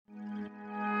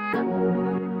We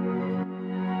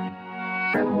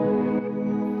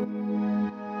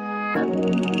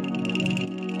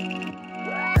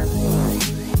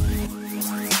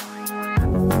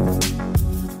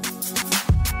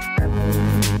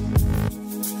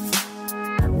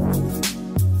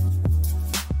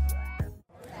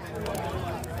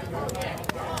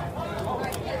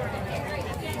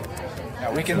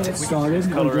can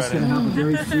started. We're just going to have a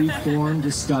very free-form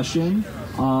discussion.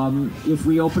 If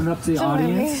we open it up to the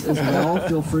audience as well,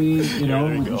 feel free, we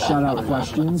can shout out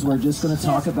questions. We're just going to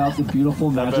talk about the beautiful,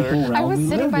 magical realm we live in. I was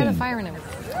sitting by the fire and it was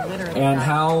literally and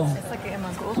how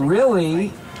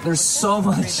really there's so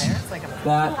much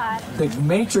that the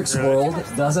Matrix world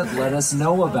doesn't let us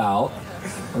know about,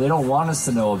 or they don't want us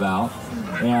to know about,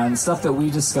 and stuff that we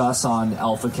discuss on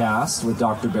AlphaCast with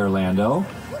Dr. Bearlando.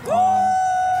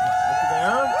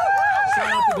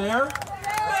 Bear.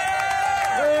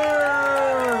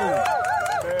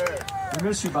 We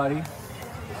miss you, buddy.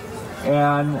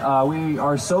 And we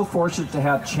are so fortunate to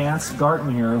have Chance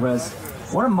Garton here, who has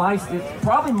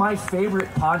probably my favorite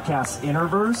podcast,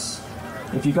 Interverse.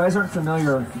 If you guys aren't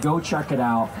familiar, go check it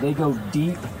out. They go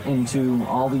deep into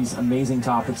all these amazing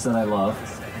topics that I love.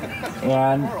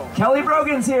 And Kelly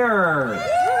Brogan's here.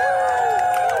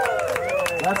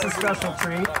 That's a special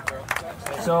treat.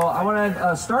 So I want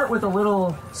to start with a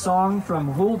little song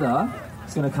from Hulda.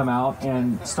 It's going to come out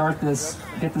and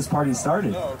get this party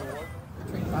started.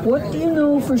 What do you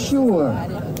know for sure?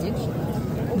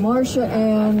 Marcia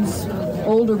Ann's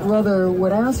older brother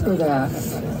would ask her that,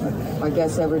 I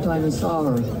guess, every time he saw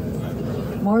her.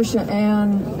 Marcia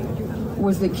Ann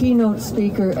was the keynote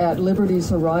speaker at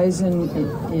Liberty's Horizon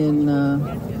in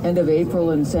end of April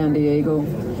in San Diego.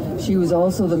 She was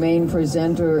also the main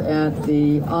presenter at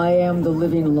the I Am the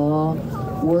Living Law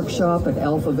workshop at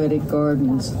Alphabetic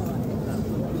Gardens.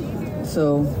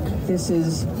 So this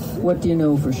is What Do You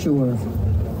Know for Sure?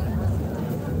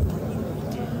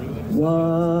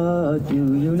 What do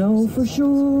you know for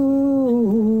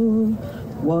sure?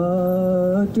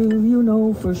 What do you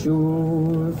know for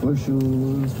sure, for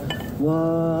sure?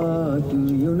 What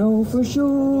do you know for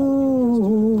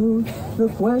sure? The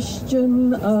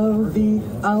question of the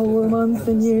hour, month,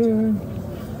 and year.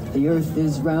 The earth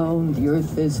is round, the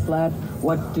earth is flat.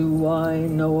 What do I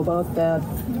know about that?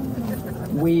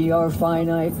 We are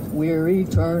finite, we're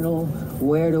eternal.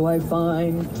 Where do I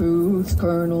find truth's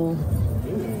kernel?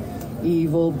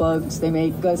 Evil bugs, they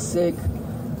make us sick.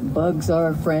 Bugs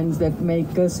are friends that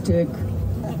make us tick.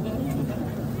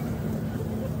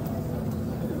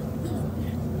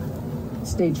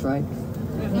 Stage fright.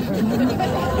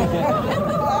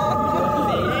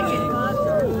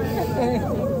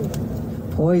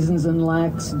 Poisons and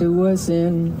lacks do us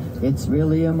in. It's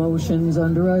really emotions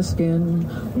under our skin.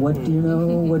 What do you know?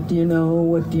 What do you know?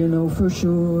 What do you know for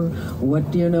sure? What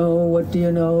do you know? What do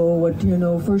you know? What do you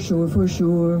know for sure? For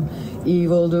sure.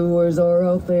 Evildoers are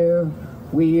out there.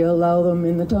 We allow them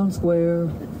in the town square.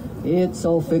 It's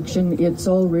all fiction. It's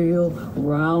all real.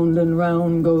 Round and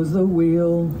round goes the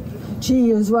wheel. Chi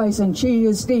is rice and chi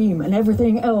is steam and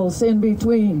everything else in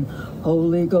between.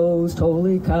 Holy Ghost,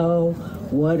 holy cow.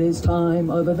 What is time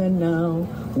other than now?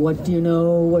 What do you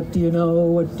know? What do you know?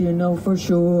 What do you know for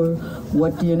sure?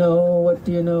 What do you know? What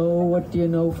do you know? What do you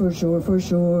know for sure? For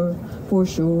sure. For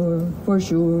sure. For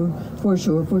sure. For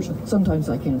sure. For sure. Sometimes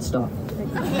I can't stop.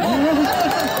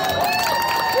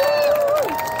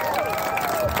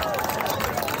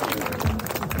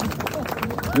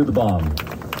 You're the bomb.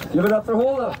 Give it up for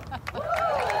Hulda.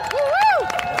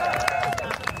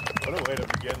 What a way to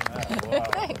begin that.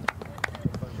 Wow.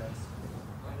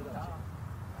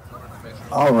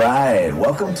 All right,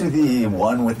 welcome to the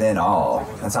One Within All.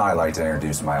 That's how I like to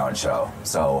introduce my own show.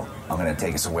 So I'm going to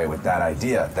take us away with that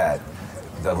idea that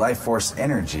the life force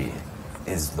energy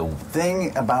is the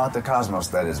thing about the cosmos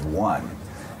that is one.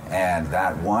 And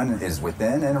that one is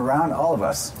within and around all of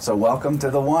us. So welcome to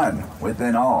the One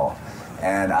Within All.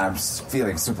 And I'm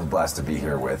feeling super blessed to be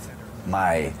here with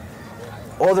my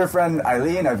older friend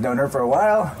Eileen. I've known her for a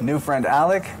while. New friend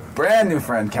Alec. Brand new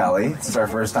friend Kelly. This is our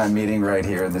first time meeting right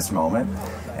here in this moment.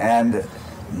 And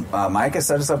Micah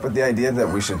set us up with the idea that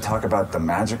we should talk about the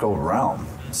magical realm.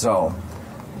 So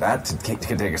that could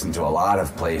take us into a lot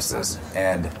of places.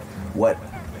 And what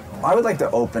I would like to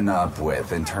open up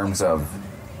with in terms of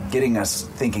getting us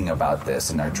thinking about this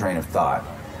in our train of thought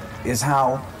is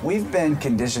how we've been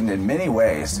conditioned in many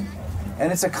ways,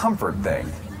 and it's a comfort thing,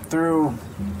 through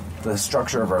the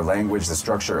structure of our language, the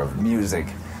structure of music,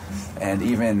 and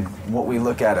even what we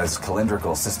look at as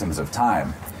calendrical systems of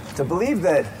time, to believe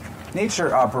that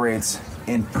nature operates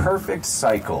in perfect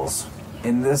cycles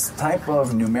in this type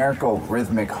of numerical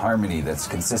rhythmic harmony that's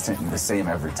consistent and the same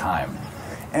every time.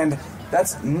 And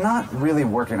that's not really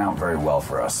working out very well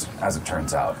for us, as it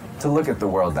turns out, to look at the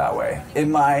world that way,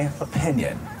 in my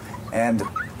opinion. And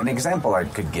an example I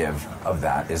could give of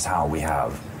that is how we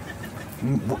have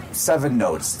 7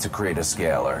 notes to create a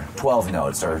scale, or 12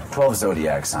 notes, or 12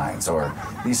 zodiac signs, or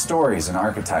these stories and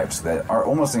archetypes that are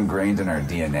almost ingrained in our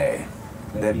DNA,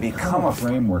 that become a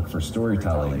framework for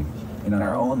storytelling in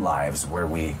our own lives, where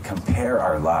we compare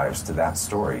our lives to that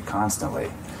story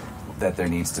constantly. That there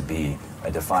needs to be a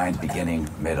defined beginning,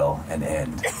 middle, and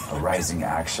end, a rising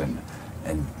action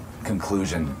and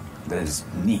conclusion that is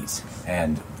neat.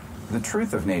 And the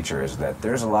truth of nature is that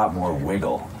there's a lot more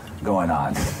wiggle going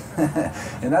on.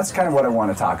 And that's kind of what I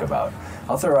want to talk about.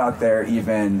 I'll throw out there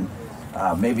even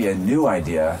maybe a new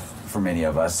idea for many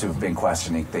of us who've been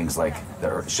questioning things like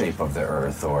the shape of the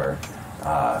earth, or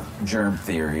germ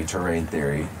theory, terrain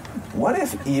theory. What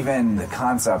if even the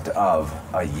concept of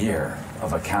a year,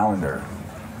 of a calendar,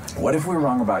 what if we're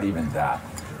wrong about even that?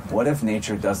 What if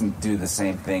nature doesn't do the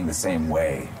same thing the same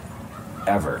way,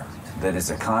 ever? That is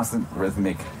a constant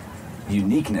rhythmic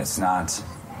uniqueness, not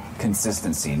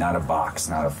consistency, not a box,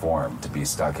 not a form to be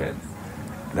stuck in.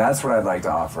 That's what I'd like to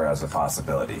offer as a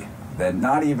possibility. That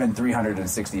not even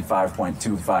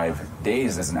 365.25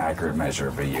 days is an accurate measure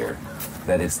of a year.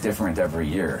 That it's different every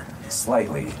year,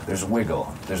 slightly. There's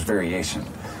wiggle, there's variation,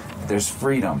 there's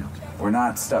freedom. We're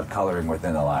not stuck coloring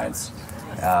within the lines.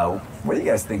 What do you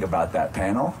guys think about that,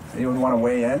 panel? Anyone want to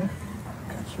weigh in?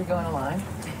 Should we go in a line?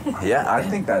 Yeah, I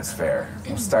think that's fair.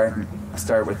 We'll start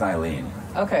with Eileen.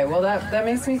 Okay, well, that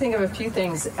makes me think of a few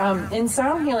things. In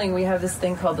sound healing, we have this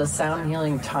thing called the sound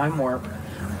healing time warp,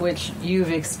 which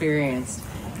you've experienced.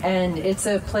 And it's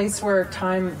a place where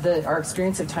our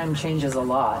experience of time changes a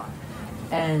lot.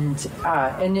 And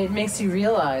it makes you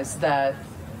realize that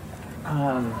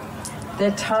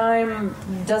that time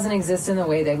doesn't exist in the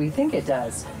way that we think it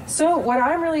does. So what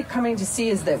I'm really coming to see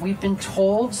is that we've been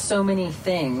told so many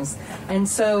things, and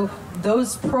so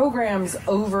those programs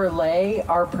overlay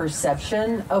our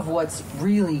perception of what's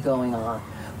really going on.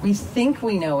 We think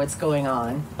we know what's going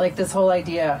on, like this whole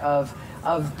idea of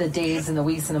the days and the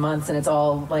weeks and the months, and it's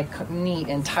all like neat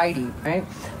and tidy, right?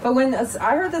 But when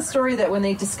I heard the story that when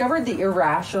they discovered the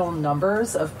irrational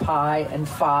numbers of pi and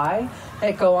phi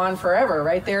that go on forever,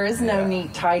 right? There is no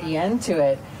neat, tidy end to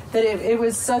it. That it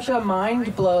was such a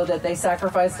mind blow that they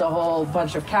sacrificed a whole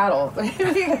bunch of cattle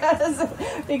because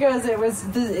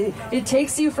it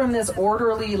takes you from this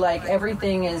orderly, like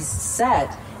everything is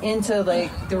set, into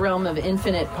like the realm of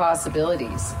infinite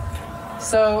possibilities.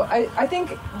 So I think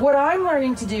what I'm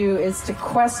learning to do is to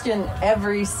question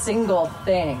every single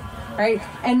thing, right?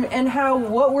 And how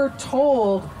what we're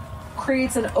told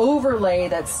creates an overlay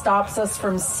that stops us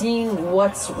from seeing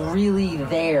what's really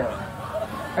there,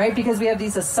 right? Because we have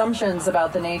these assumptions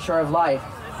about the nature of life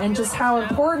and just how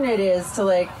important it is to,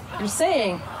 like you're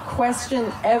saying,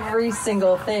 question every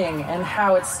single thing and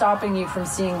how it's stopping you from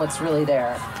seeing what's really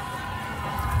there.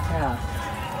 Yeah.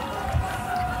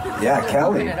 Yeah,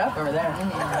 Kelly. Open it up over there.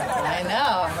 I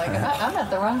know. I'm like, I'm at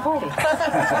the wrong party.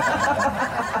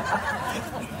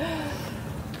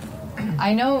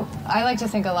 I know I like to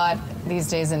think a lot these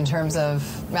days in terms of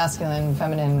masculine,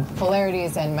 feminine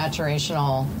polarities and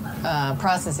maturational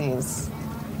processes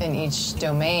in each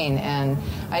domain. And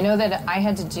I know that I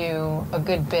had to do a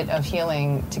good bit of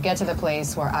healing to get to the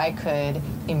place where I could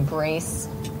embrace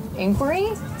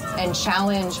inquiry and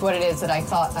challenge what it is that I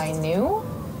thought I knew.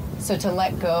 So to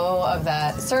let go of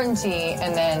that certainty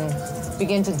and then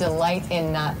begin to delight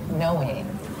in not knowing,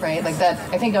 right? Like that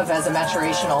I think of as a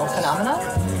maturational phenomenon.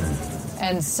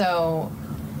 And so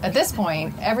at this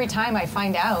point, every time I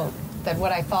find out that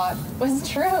what I thought was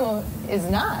true is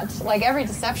not, like every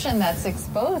deception that's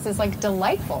exposed is like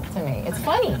delightful to me. It's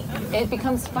funny. It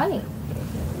becomes funny.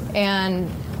 And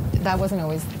that wasn't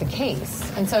always the case.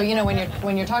 And so, you know,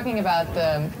 when you're talking about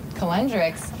the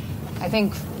calendrics, I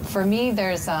think for me,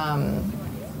 there's, I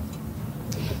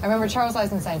remember Charles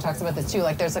Eisenstein talks about this too,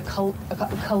 like there's a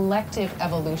collective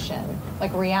evolution.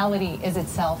 Like reality is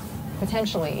itself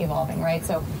potentially evolving, right?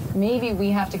 So maybe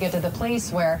we have to get to the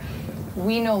place where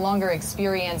we no longer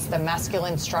experience the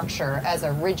masculine structure as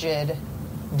a rigid,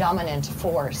 dominant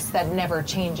force that never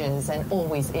changes and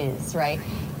always is, right?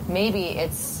 Maybe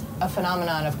it's a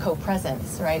phenomenon of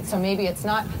co-presence, right? So maybe it's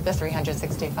not the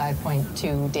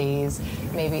 365.2 days.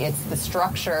 Maybe it's the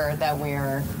structure that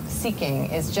we're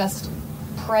seeking is just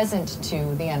present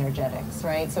to the energetics,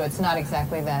 right? So it's not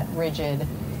exactly that rigid,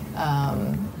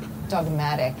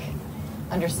 dogmatic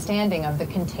understanding of the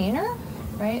container,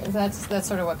 right? That's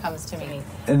sort of what comes to me.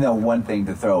 And the one thing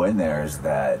to throw in there is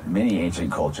that many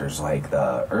ancient cultures, like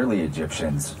the early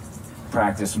Egyptians,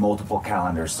 practiced multiple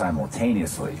calendars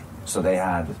simultaneously. So they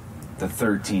had the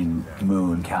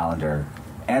 13-moon calendar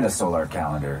and a solar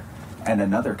calendar and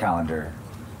another calendar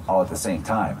all at the same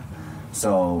time.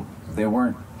 So they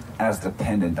weren't as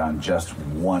dependent on just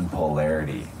one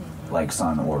polarity, like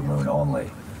sun or moon only.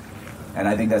 And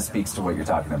I think that speaks to what you're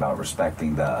talking about,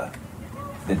 respecting the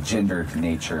gendered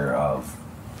nature of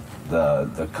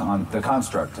the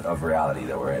construct of reality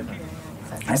that we're in.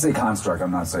 I say construct,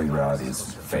 I'm not saying reality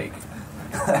is fake.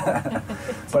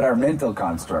 But our mental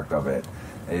construct of it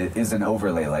is an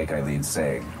overlay, like Eileen's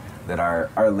saying, that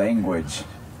our language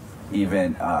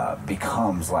even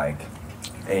becomes like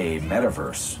a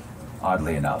metaverse,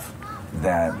 oddly enough,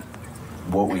 that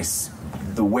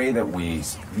the way that we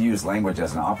use language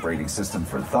as an operating system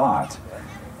for thought,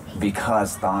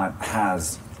 because thought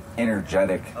has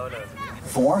energetic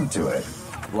form to it,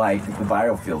 like the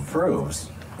biofield proves,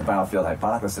 the biofield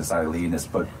hypothesis Eileen has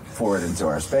put forward into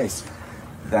our space,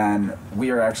 then we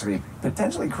are actually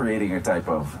potentially creating a type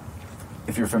of,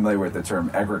 if you're familiar with the term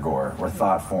egregore or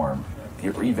thought form,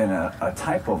 or even a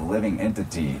type of living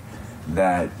entity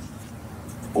that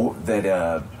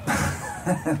that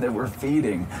we're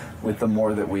feeding with the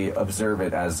more that we observe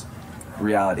it as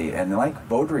reality. And like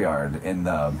Baudrillard in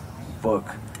the book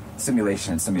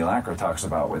Simulation and Simulacra talks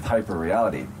about with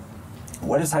hyperreality.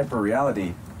 What is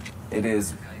hyperreality? It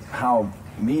is how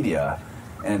media,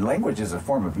 and language is a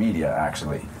form of media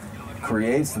actually,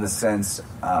 creates the sense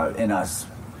in us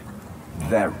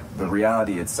that the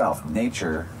reality itself,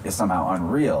 nature, is somehow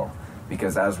unreal,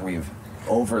 because as we've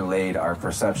overlaid our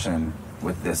perception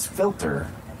with this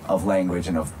filter of language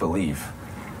and of belief,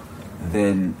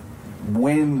 then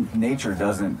when nature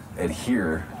doesn't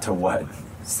adhere to what,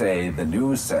 say, the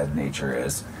news said nature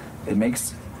is, it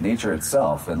makes nature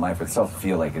itself and life itself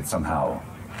feel like it's somehow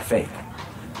fake.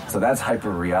 So that's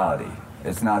hyperreality.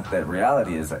 It's not that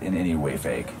reality is in any way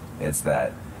fake. It's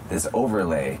that this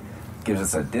overlay gives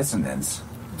us a dissonance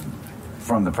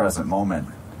from the present moment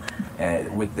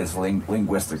with this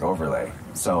linguistic overlay.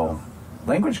 So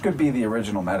language could be the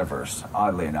original metaverse,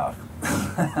 oddly enough.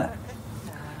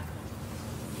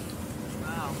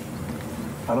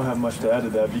 I don't have much to add to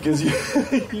that because you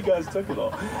guys took it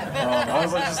all. I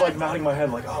was just nodding my head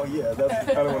like, oh yeah,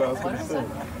 that's kind of what I was going to say.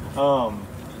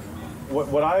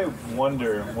 What I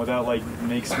wonder, what that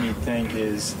makes me think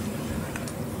is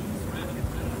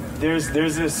there's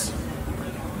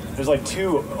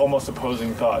two almost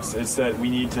opposing thoughts. It's that we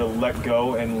need to let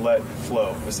go and let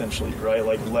flow, essentially, right?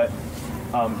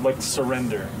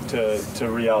 Surrender to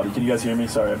reality. Can you guys hear me?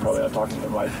 Sorry, I'm probably not talking to the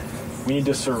mic. We need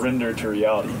to surrender to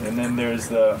reality. And then there's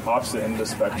the opposite end of the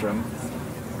spectrum,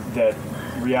 that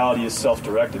reality is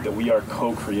self-directed, that we are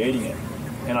co-creating it.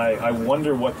 And I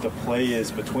wonder what the play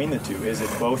is between the two. Is it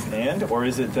both and, or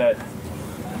is it that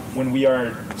when we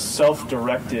are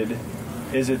self-directed,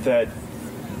 is it that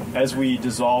as we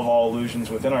dissolve all illusions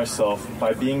within ourselves,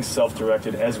 by being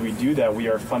self-directed, as we do that, we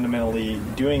are fundamentally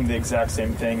doing the exact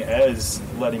same thing as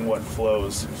letting what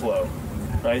flows flow,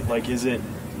 right?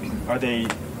 Are they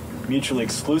mutually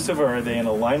exclusive, or are they in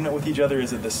alignment with each other?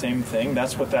 Is it the same thing?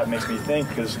 That's what that makes me think,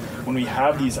 because when we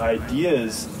have these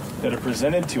ideas that are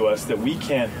presented to us that we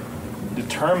can't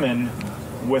determine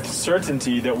with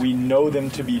certainty that we know them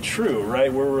to be true,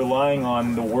 right? We're relying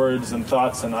on the words and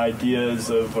thoughts and ideas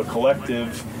of a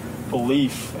collective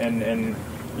belief, and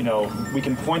we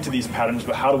can point to these patterns,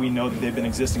 but how do we know that they've been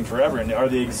existing forever? And are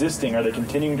they existing? Are they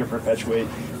continuing to perpetuate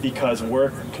because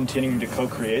we're continuing to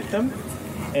co-create them?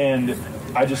 And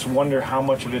I just wonder how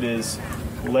much of it is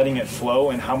letting it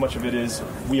flow and how much of it is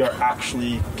we are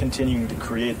actually continuing to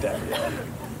create that reality.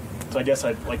 So I guess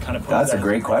I'd kind of put That's a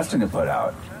great question to put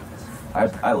out.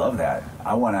 I love that.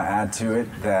 I want to add to it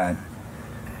that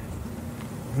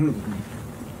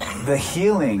the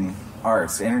healing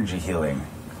arts, energy healing,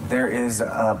 there is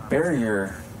a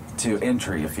barrier to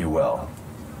entry, if you will,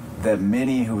 that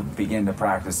many who begin to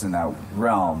practice in that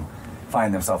realm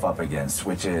find themselves up against,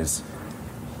 which is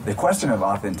the question of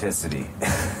authenticity.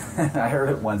 I heard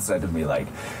it once said to me,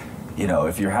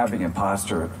 if you're having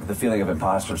the feeling of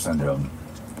imposter syndrome,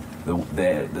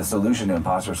 the solution to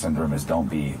imposter syndrome is don't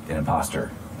be an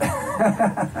imposter.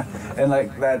 And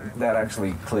that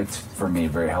actually clicked for me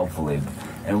very helpfully.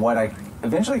 And what I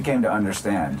eventually came to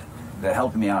understand that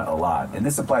helped me out a lot, and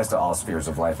this applies to all spheres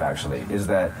of life actually, is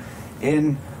that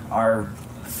in our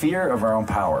fear of our own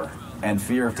power and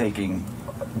fear of taking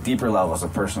deeper levels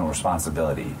of personal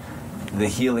responsibility, the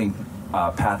healing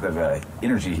path of an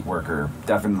energy worker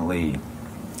definitely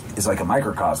is like a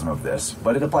microcosm of this,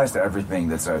 but it applies to everything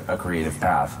that's a creative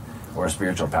path or a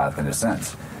spiritual path in a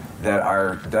sense. That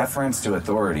our deference to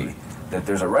authority, that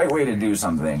there's a right way to do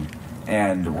something,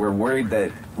 and we're worried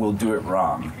that we'll do it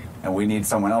wrong, and we need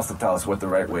someone else to tell us what the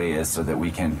right way is so that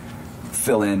we can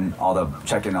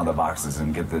check in all the boxes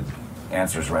and get the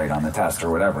answers right on the test or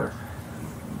whatever.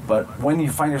 But when you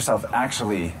find yourself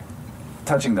actually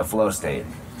touching the flow state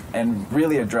and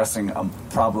really addressing a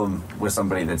problem with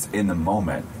somebody that's in the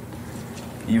moment,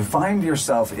 you find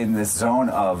yourself in this zone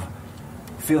of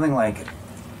feeling like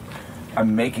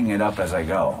I'm making it up as I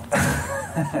go.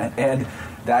 And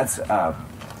that's a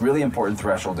really important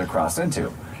threshold to cross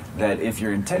into. That if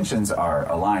your intentions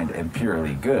are aligned and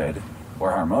purely good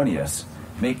or harmonious,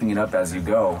 making it up as you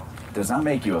go does not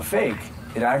make you a fake.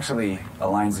 It actually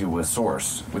aligns you with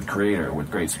Source, with Creator, with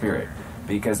Great Spirit.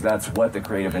 Because that's what the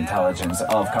creative intelligence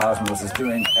of Cosmos is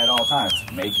doing at all times,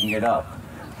 making it up.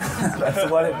 That's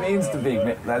what it means to be.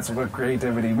 That's what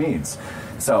creativity means.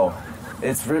 So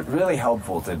it's really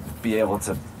helpful to be able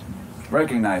to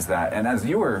recognize that. And as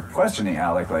you were questioning,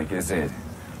 Alec, like, is it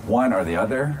one or the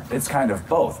other? It's kind of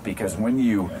both, because when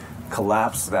you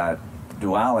collapse that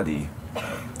duality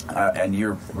and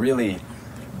you're really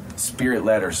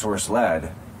spirit-led or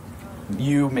source-led,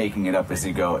 you making it up as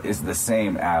you go is the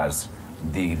same as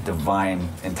the divine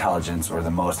intelligence or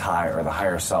the Most High or the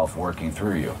higher self working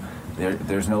through you.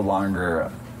 There's no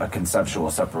longer a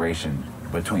conceptual separation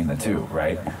between the two,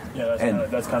 right? Yeah,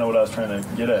 that's kind of what I was trying to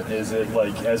get at. Is it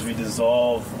like, as we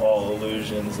dissolve all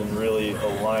illusions and really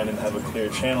align and have a clear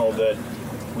channel, that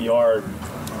we are,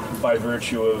 by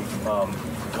virtue of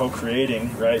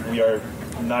co-creating, right? We are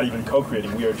not even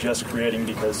co-creating. We are just creating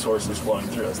because Source is flowing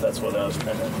through us. That's what I was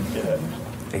trying to get at.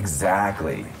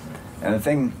 Exactly. And the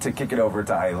thing, to kick it over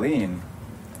to Eileen,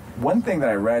 one thing that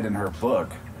I read in her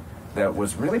book that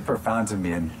was really profound to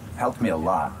me and helped me a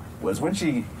lot was when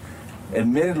she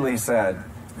admittedly said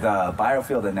the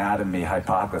biofield anatomy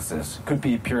hypothesis could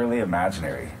be purely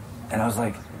imaginary. And I was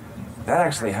like, that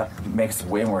actually makes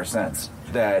way more sense.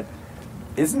 That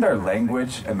isn't our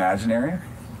language imaginary?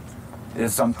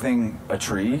 Is something a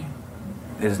tree?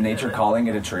 Is nature calling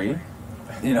it a tree?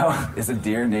 You know, is a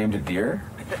deer named a deer?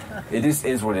 It just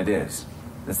is what it is.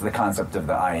 It's the concept of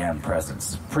the I am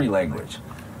presence, pre-language.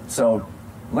 So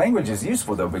language is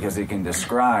useful, though, because it can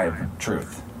describe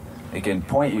truth. It can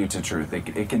point you to truth.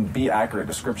 It can be accurate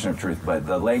description of truth, but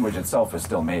the language itself is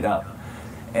still made up.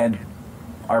 And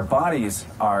our bodies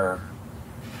are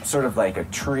sort of like a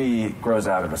tree grows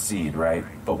out of a seed, right?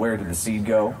 But where did the seed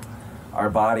go? Our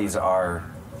bodies are,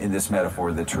 in this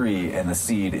metaphor, the tree, and the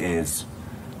seed is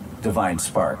divine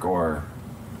spark or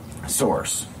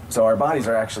Source. So our bodies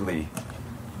are actually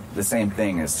the same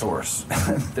thing as Source.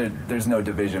 There's no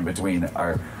division between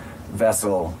our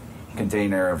vessel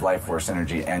container of life force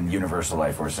energy and universal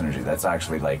life force energy. That's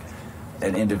actually like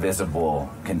an indivisible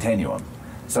continuum.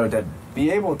 So to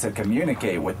be able to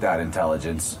communicate with that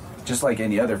intelligence, just like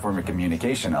any other form of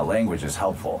communication, a language is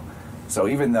helpful. So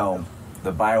even though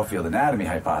the biofield anatomy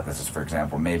hypothesis, for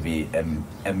example, may be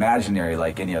imaginary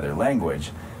like any other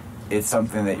language, it's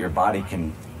something that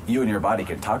you and your body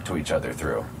can talk to each other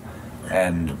through.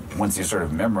 And once you sort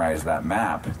of memorize that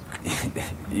map,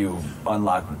 you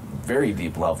unlock very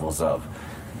deep levels of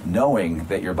knowing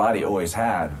that your body always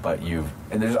had,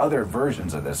 and there's other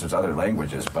versions of this, there's other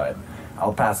languages, but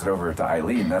I'll pass it over to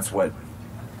Eileen. That's what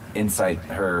inside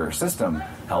her system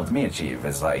helped me achieve,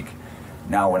 is like,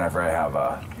 now whenever I have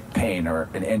a pain or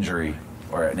an injury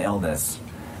or an illness,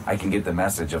 I can get the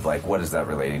message of like, what is that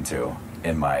relating to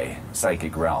in my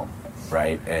psychic realm,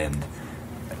 right? And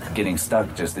getting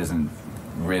stuck just isn't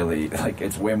really, like,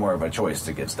 it's way more of a choice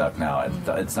to get stuck now.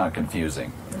 It's not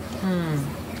confusing.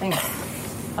 Thanks.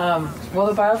 Well,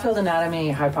 the biofield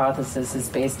anatomy hypothesis is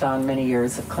based on many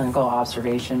years of clinical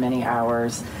observation, many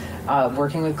hours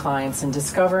working with clients, and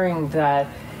discovering that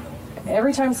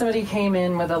every time somebody came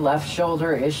in with a left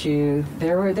shoulder issue, they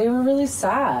were really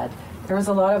sad. There was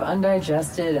a lot of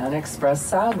undigested, unexpressed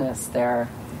sadness there.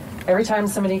 Every time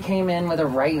somebody came in with a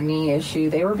right knee issue,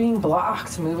 they were being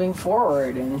blocked moving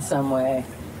forward in some way.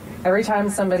 Every time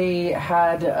somebody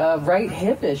had a right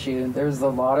hip issue, there's a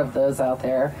lot of those out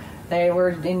there, they were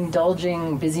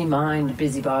indulging busy mind,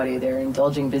 busy body. They're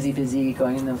indulging busy,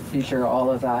 going in the future, all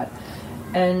of that.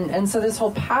 And so this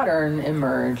whole pattern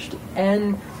emerged.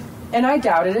 And I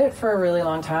doubted it for a really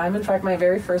long time. In fact, my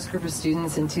very first group of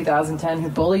students in 2010 who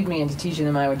bullied me into teaching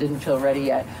them I didn't feel ready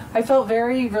yet, I felt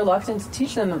very reluctant to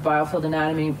teach them the biofield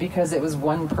anatomy because it was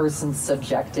one person's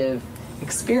subjective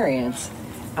experience.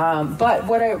 But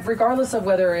regardless of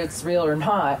whether it's real or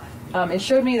not, it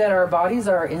showed me that our bodies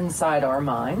are inside our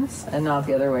minds and not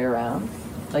the other way around.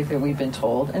 like that we've been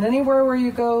told. And anywhere where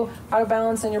you go out of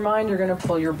balance in your mind, you're going to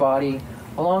pull your body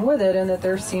along with it, and that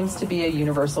there seems to be a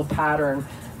universal pattern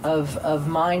of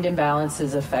mind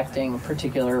imbalances affecting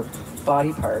particular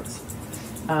body parts.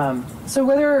 So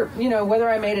whether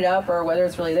I made it up or whether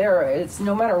it's really there, it's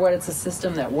no matter what, it's a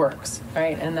system that works,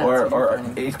 right? And that's or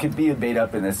it could be made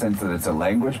up in the sense that it's a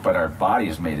language, but our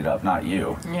bodies made it up, not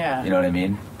you. Yeah. You know what I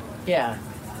mean? Yeah.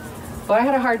 Well, I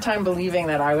had a hard time believing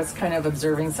that I was kind of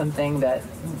observing something that,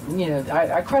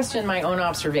 I questioned my own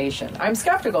observation. I'm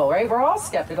skeptical, right? We're all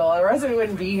skeptical, otherwise we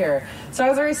wouldn't be here. So I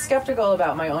was very skeptical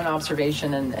about my own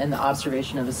observation and the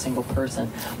observation of a single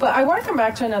person. But I want to come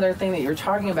back to another thing that you're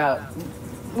talking about.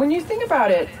 When you think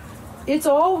about it, it's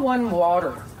all one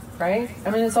water, right?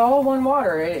 I mean, it's all one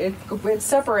water. It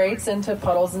separates into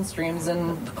puddles and streams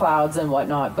and clouds and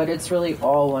whatnot, but it's really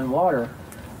all one water.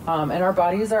 And our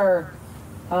bodies are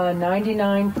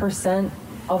 99%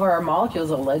 of our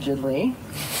molecules, allegedly,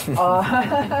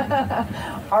 are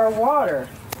water.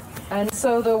 And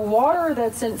so the water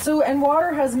that's and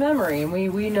water has memory, and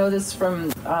we know this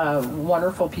from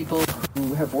wonderful people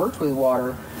who have worked with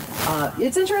water.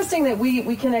 It's interesting that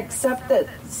we can accept that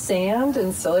sand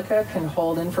and silica can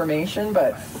hold information,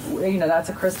 but that's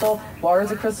a crystal.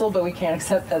 Water's a crystal, but we can't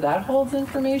accept that holds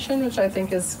information, which I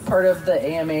think is part of the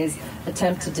AMA's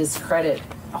attempt to discredit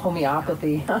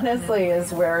homeopathy, honestly,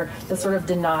 is where the sort of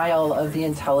denial of the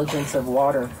intelligence of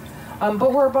water.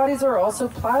 But our bodies are also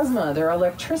plasma, they're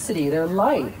electricity, they're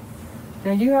light.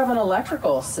 You have an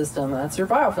electrical system, that's your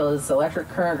biofield, it's electric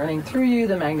current running through you,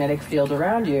 the magnetic field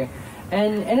around you.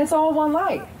 And it's all one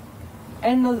light.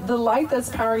 And the light that's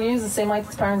powering you is the same light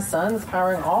that's powering the sun, that's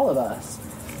powering all of us.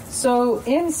 So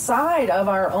inside of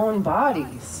our own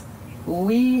bodies,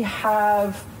 we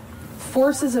have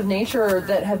forces of nature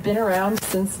that have been around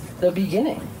since the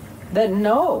beginning, that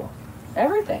know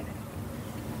everything.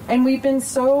 And we've been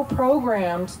so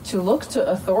programmed to look to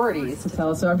authorities.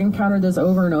 So I've encountered this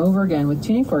over and over again with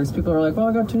tuning forks. People are like, well,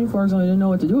 I got tuning forks and I didn't know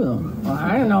what to do with them. Well,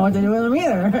 I didn't know what to do with them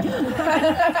either.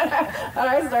 And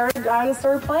I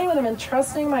started playing with them and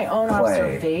trusting my own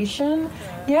observation.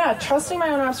 Yeah, trusting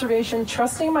my own observation,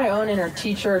 trusting my own inner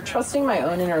teacher, trusting my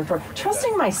own inner,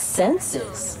 trusting my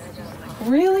senses.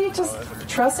 Really just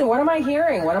trusting, what am I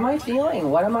hearing? What am I feeling?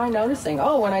 What am I noticing?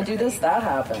 Oh, when I do this, that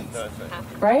happens.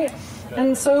 Right?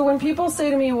 And so when people say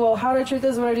to me, well, how do I treat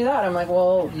this when I do that? I'm like,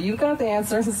 well, you got the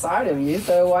answers inside of you,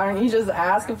 so why don't you just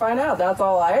ask and find out? That's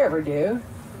all I ever do.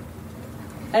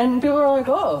 And people are like,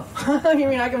 oh, you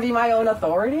mean I can be my own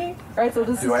authority? Right? So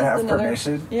this is just another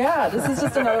permission? Yeah, this is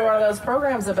just another one of those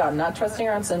programs about not trusting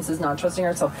our own senses, not trusting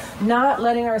ourselves, not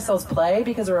letting ourselves play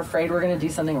because we're afraid we're going to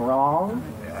do something wrong.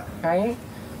 Right?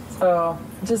 So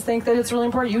just think that it's really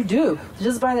important. You do.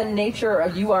 Just by the nature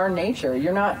of you are nature.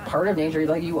 You're not part of nature,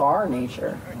 like you are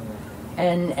nature.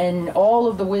 And all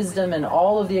of the wisdom and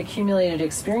all of the accumulated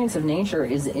experience of nature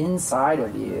is inside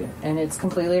of you. And it's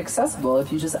completely accessible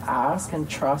if you just ask and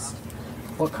trust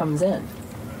what comes in.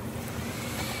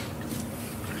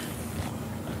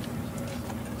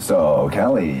 So,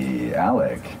 Kelly,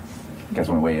 Alec, you guys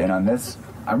want to weigh in on this?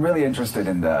 I'm really interested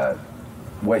in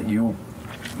what you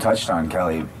touched on,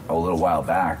 Kelly, a little while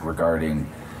back regarding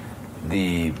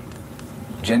the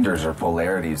genders or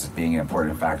polarities being an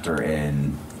important factor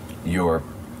in your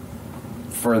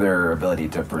further ability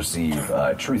to perceive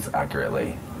truth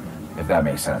accurately, if that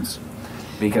makes sense.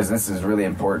 Because this is really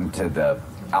important to the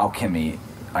alchemy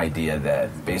idea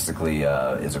that basically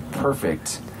is a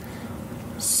perfect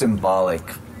symbolic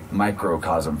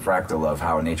microcosm fractal of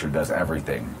how nature does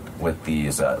everything. With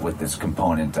this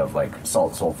component of like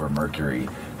salt, sulfur, mercury,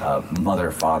 mother,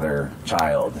 father,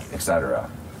 child, etc.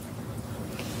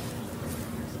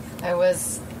 I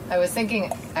was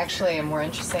thinking actually a more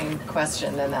interesting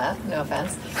question than that. No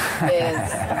offense.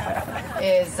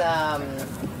 Is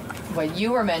what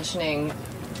you were mentioning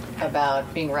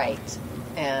about being right,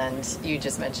 and you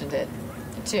just mentioned it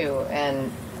too,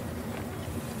 and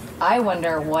I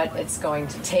wonder what it's going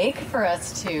to take for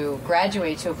us to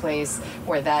graduate to a place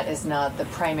where that is not the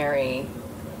primary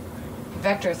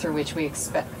vector through which we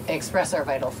express our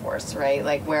vital force, right?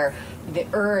 Like where the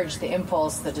urge, the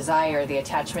impulse, the desire, the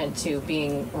attachment to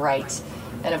being right.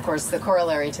 And of course, the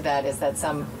corollary to that is that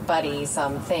somebody,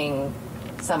 something,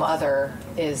 some other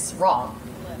is wrong,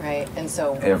 right? And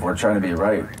so... If we're trying to be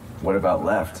right, what about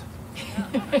left?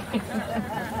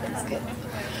 That's good.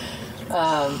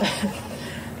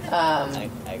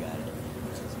 I got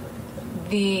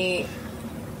it.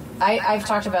 I've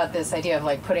talked about this idea of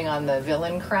like putting on the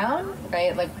villain crown,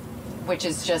 right? Like, which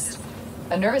is just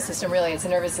a nervous system. Really, it's a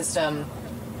nervous system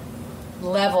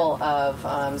level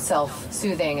of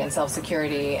self-soothing and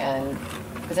self-security and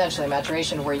potentially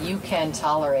maturation, where you can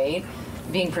tolerate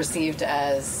being perceived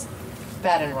as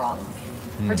bad and wrong,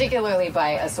 particularly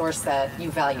by a source that you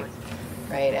value,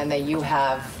 right? And that you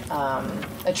have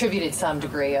attributed some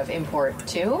degree of import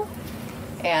to.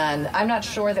 And I'm not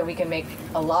sure that we can make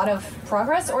a lot of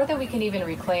progress or that we can even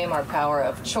reclaim our power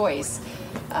of choice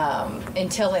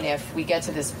until and if we get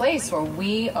to this place where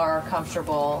we are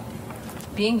comfortable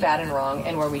being bad and wrong,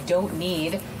 and where we don't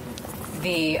need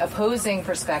the opposing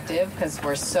perspective, because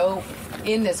we're so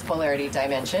in this polarity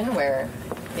dimension where,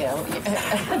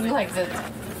 like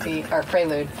our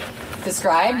prelude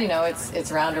described,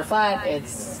 it's round or flat,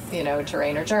 it's,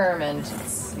 terrain or term, and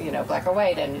it's, black or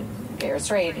white, and gay or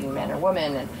straight, and man or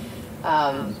woman.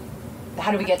 And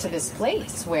how do we get to this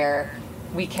place where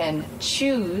we can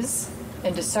choose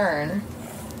and discern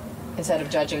instead of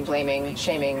judging, blaming,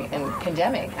 shaming, and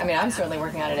condemning? I mean, I'm certainly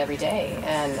working on it every day,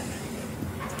 and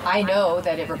I know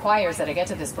that it requires that I get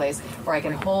to this place where I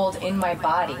can hold in my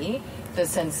body the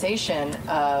sensation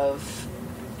of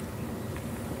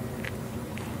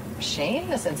shame,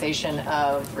 the sensation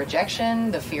of rejection,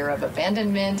 the fear of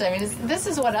abandonment. I mean, this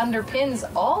is what underpins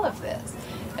all of this.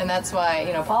 And that's why,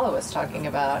 Paula was talking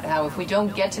about how if we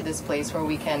don't get to this place where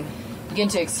we can begin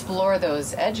to explore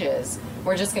those edges,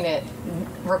 we're just going to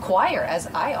require, as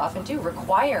I often do,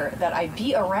 that I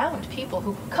be around people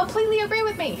who completely agree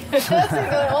with me. That's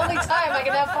the only time I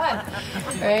can have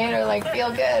fun, right? Or feel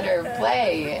good or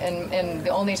play. And the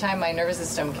only time my nervous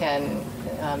system can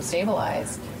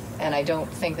stabilize. And I don't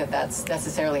think that that's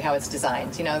necessarily how it's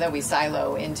designed, that we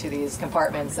silo into these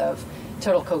compartments of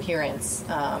total coherence.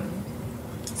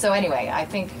 So anyway, I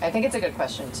think it's a good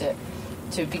question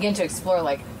to begin to explore,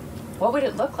 what would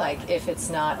it look like if it's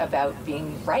not about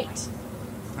being right?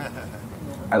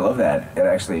 I love that. It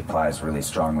actually applies really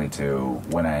strongly to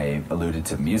when I alluded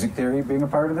to music theory being a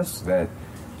part of this, that,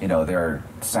 there are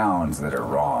sounds that are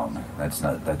wrong.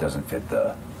 That doesn't fit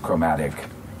the chromatic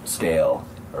scale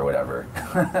or whatever.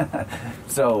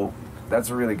 So that's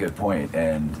a really good point.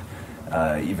 And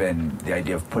even the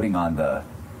idea of putting on the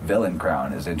villain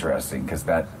crown is interesting, because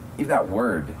even that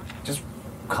word just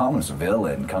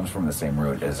villain comes from the same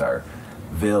root as our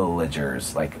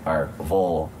villagers, like our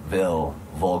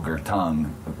vulgar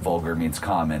tongue. Vulgar means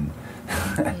common.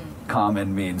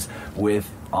 Common means with,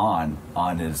 on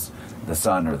is the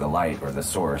sun or the light or the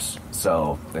source.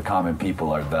 So the common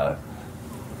people are the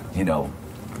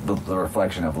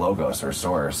reflection of logos or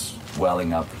source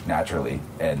welling up naturally,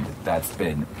 and that's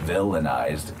been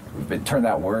villainized. We've been turned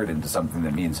that word into something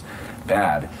that means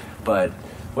bad. But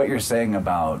what you're saying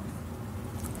about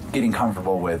getting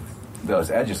comfortable with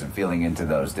those edges and feeling into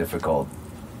those difficult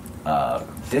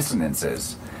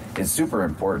dissonances is super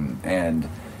important. And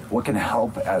what can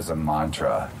help as a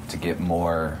mantra to get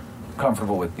more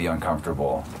comfortable with the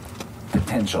uncomfortable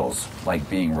potentials, like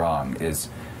being wrong, is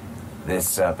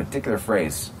this particular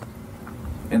phrase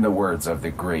in the words of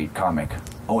the great comic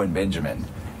Owen Benjamin: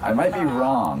 I might be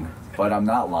wrong, but I'm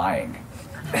not lying.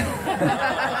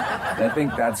 I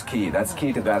think that's key. That's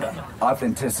key to that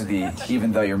authenticity,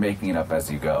 even though you're making it up as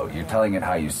you go. You're telling it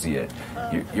how you see it.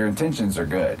 Your intentions are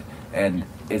good. And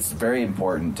it's very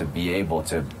important to be able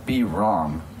to be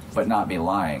wrong, but not be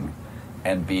lying.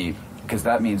 Because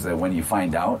that means that when you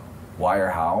find out why or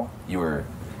how you were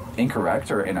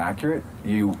incorrect or inaccurate,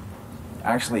 you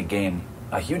actually gain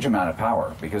a huge amount of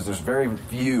power, because there's very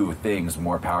few things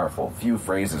more powerful, few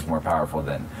phrases more powerful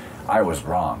than I was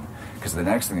wrong. Because the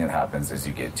next thing that happens is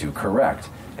you get to correct.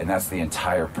 And that's the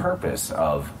entire purpose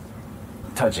of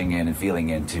touching in and feeling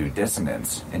into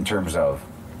dissonance in terms of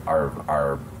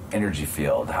our energy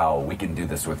field, how we can do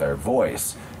this with our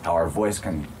voice, how our voice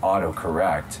can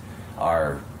auto-correct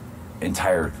our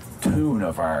entire tune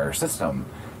of our system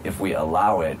if we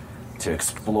allow it to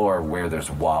explore where there's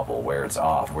wobble, where it's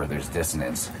off, where there's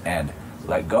dissonance, and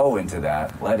let go into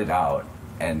that, let it out,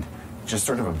 and just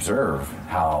sort of observe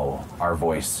how our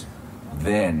voice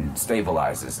then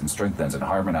stabilizes and strengthens and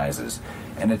harmonizes.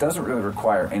 And it doesn't really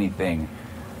require anything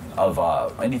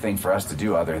for us to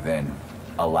do other than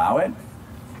allow it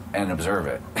and observe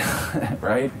it,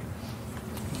 right?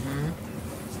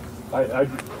 I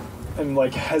am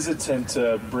hesitant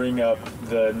to bring up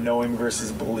the knowing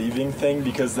versus believing thing,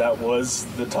 because that was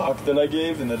the talk that I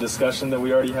gave and the discussion that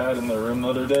we already had in the room the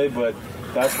other day, but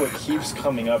that's what keeps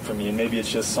coming up for me, and maybe it's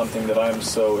just something that I'm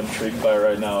so intrigued by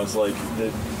right now, is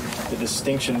the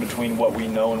distinction between what we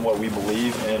know and what we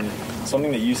believe. And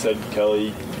something that you said,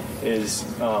 Kelly, is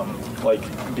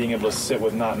being able to sit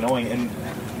with not knowing. And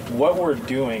what we're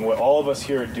doing, what all of us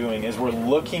here are doing, is we're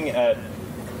looking at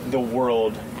the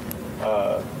world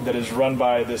that is run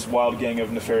by this wild gang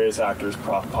of nefarious actors,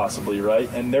 possibly, right?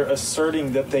 And they're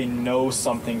asserting that they know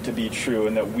something to be true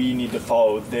and that we need to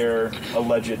follow their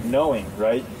alleged knowing,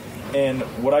 right? And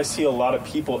what I see a lot of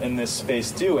people in this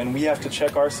space do, and we have to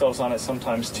check ourselves on it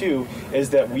sometimes too,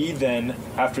 is that we then,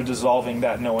 after dissolving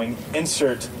that knowing,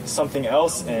 insert something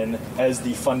else in as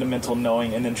the fundamental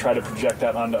knowing and then try to project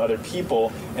that onto other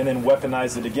people and then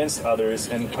weaponize it against others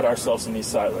and put ourselves in these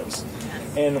silos.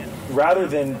 And rather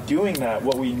than doing that,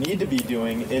 what we need to be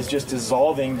doing is just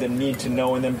dissolving the need to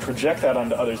know and then project that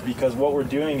onto others, because what we're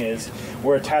doing is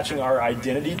we're attaching our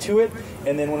identity to it,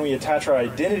 and then when we attach our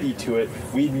identity to it,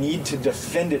 we need to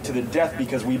defend it to the death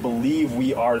because we believe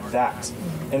we are that,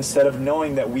 instead of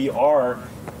knowing that we are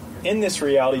in this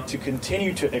reality to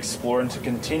continue to explore and to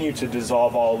continue to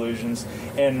dissolve all illusions.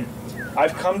 And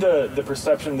I've come to the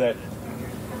perception that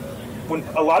when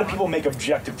a lot of people make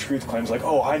objective truth claims, like,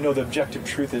 oh, I know the objective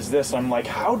truth is this, I'm like,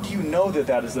 how do you know that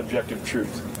that is objective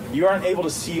truth? You aren't able to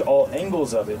see all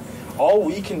angles of it. All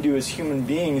we can do as human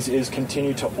beings is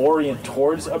continue to orient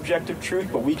towards objective truth,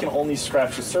 but we can only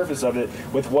scratch the surface of it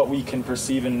with what we can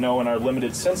perceive and know in our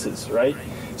limited senses, right?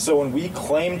 So when we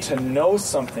claim to know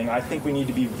something, I think we need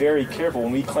to be very careful.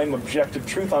 When we claim objective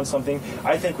truth on something,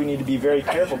 I think we need to be very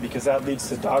careful, because that leads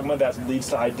to dogma, that leads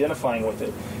to identifying with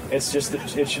it. It's just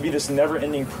that it should be this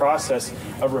never-ending process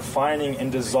of refining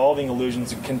and dissolving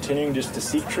illusions and continuing just to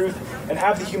seek truth and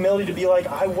have the humility to be like,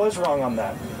 I was wrong on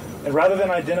that. And rather than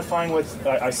identifying with,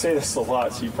 I say this a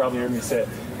lot, so you've probably heard me say it,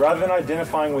 rather than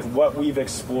identifying with what we've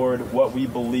explored, what we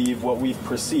believe, what we've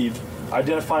perceived,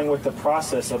 identifying with the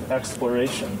process of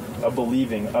exploration, of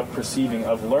believing, of perceiving,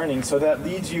 of learning, so that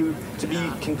leads you to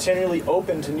be continually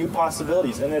open to new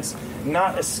possibilities. And it's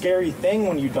not a scary thing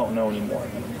when you don't know anymore.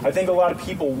 I think a lot of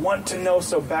people want to know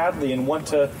so badly and want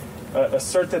to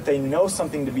assert that they know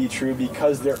something to be true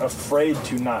because they're afraid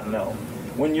to not know.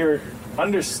 When you're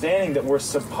understanding that we're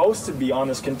supposed to be on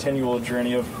this continual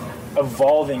journey of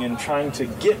evolving and trying to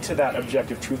get to that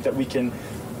objective truth that we can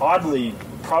oddly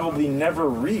probably never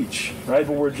reach, right?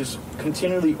 But we're just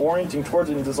continually orienting towards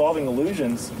it and dissolving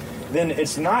illusions, then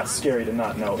it's not scary to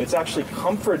not know. It's actually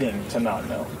comforting to not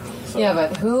know. So. Yeah,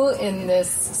 but who in this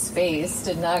space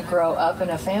did not grow up in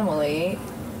a family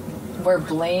where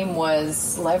blame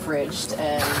was leveraged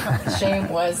and shame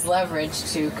was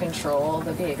leveraged to control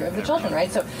the behavior of the children,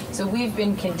 right? So we've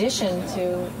been conditioned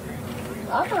to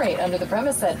operate under the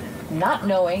premise that not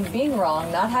knowing, being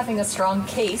wrong, not having a strong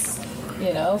case,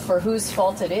 for whose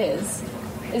fault it is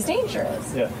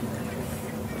dangerous. Yeah.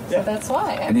 So that's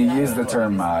why. And you use the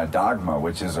term dogma,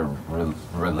 which is a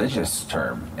religious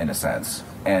term in a sense.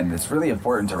 And it's really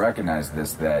important to recognize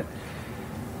this, that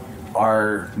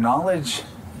our knowledge,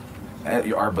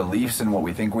 our beliefs in what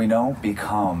we think we know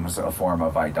becomes a form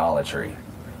of idolatry,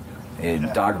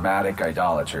 dogmatic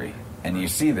idolatry. And you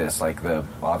see this, like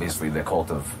obviously the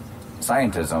cult of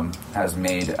scientism has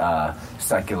made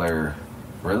secular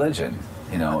religion.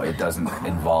 It doesn't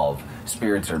involve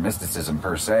spirits or mysticism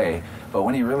per se, but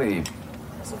when you really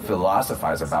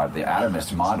philosophize about the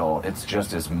atomist model, it's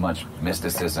just as much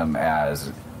mysticism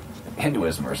as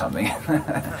Hinduism or something.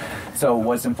 So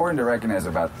what's important to recognize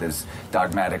about this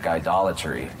dogmatic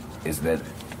idolatry is that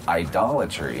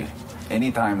idolatry,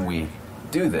 anytime we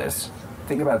do this,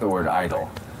 think about the word idle.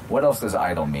 What else does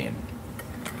idle mean?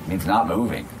 It means not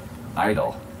moving,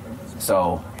 idle.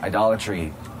 So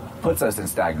idolatry puts us in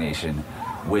stagnation,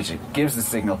 which gives the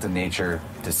signal to nature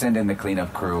to send in the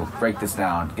cleanup crew, break this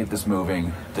down, get this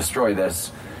moving, destroy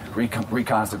this,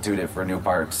 reconstitute it for new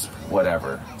parts,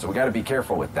 whatever. So we got to be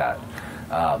careful with that.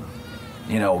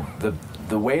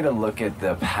 The way to look at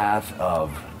the path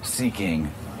of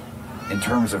seeking in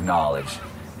terms of knowledge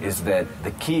is that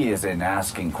the key is in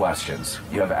asking questions.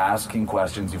 You have asking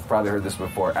questions. You've probably heard this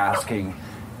before, asking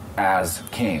as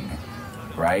king,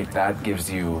 right? That gives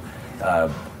you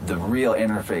the real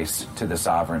interface to the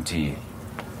sovereignty.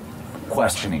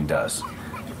 Questioning does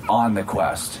on the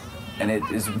quest. And it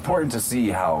is important to see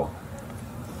how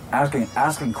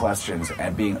asking questions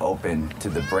and being open to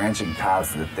the branching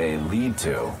paths that they lead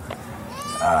to,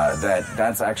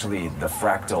 that's actually the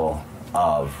fractal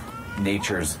of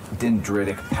nature's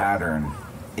dendritic pattern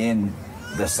in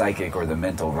the psychic or the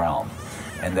mental realm.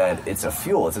 And that it's a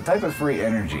fuel, it's a type of free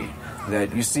energy.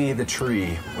 That you see the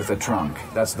tree with a trunk,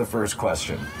 that's the first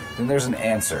question. Then there's an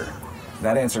answer.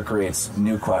 That answer creates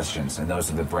new questions, and those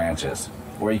are the branches.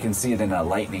 Or you can see it in a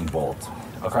lightning bolt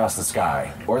across the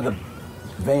sky, or the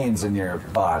veins in your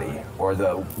body, or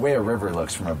the way a river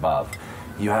looks from above.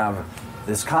 You have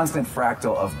this constant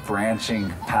fractal of branching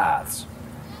paths.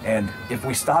 And if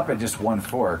we stop at just one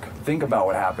fork, think about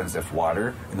what happens if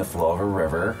water in the flow of a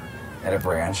river and a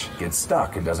branch gets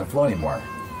stuck and doesn't flow anymore,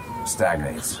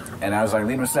 stagnates. And as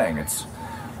Eileen was saying, it's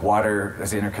water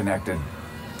is interconnected.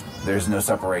 There's no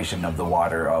separation of the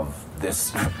water of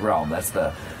this realm. That's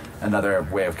another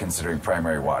way of considering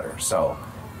primary water. So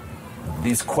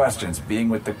these questions, being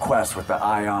with the quest, with the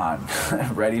eye on,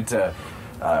 ready to,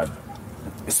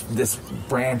 this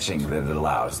branching that it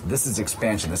allows, this is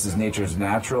expansion. This is nature's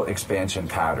natural expansion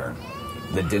pattern,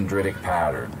 the dendritic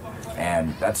pattern.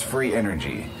 And that's free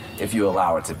energy if you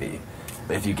allow it to be.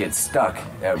 But if you get stuck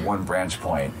at one branch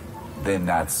point, then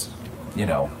that's,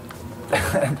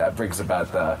 that brings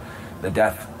about the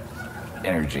death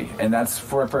energy. And that's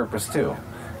for a purpose too.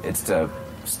 It's to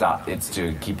stop. It's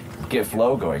to get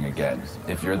flow going again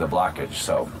if you're the blockage.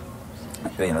 So,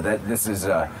 this is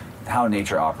how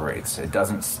nature operates. It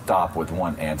doesn't stop with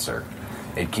one answer.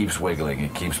 It keeps wiggling.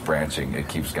 It keeps branching. It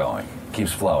keeps going. It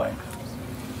keeps flowing.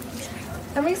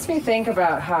 That makes me think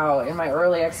about how in my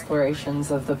early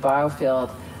explorations of the biofield,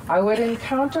 I would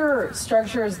encounter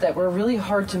structures that were really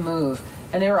hard to move,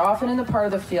 and they were often in the part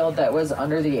of the field that was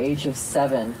under the age of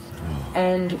 7.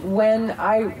 And when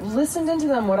I listened into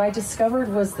them, what I discovered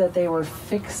was that they were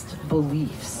fixed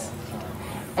beliefs,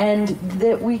 and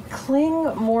that we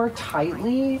cling more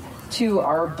tightly to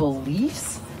our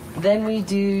beliefs than we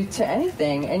do to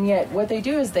anything. And yet what they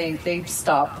do is they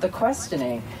stop the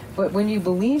questioning. But when you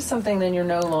believe something, then you're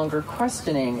no longer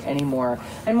questioning anymore.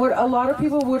 And what a lot of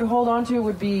people would hold on to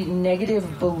would be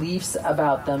negative beliefs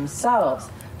about themselves.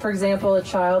 For example, a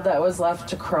child that was left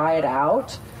to cry it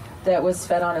out, that was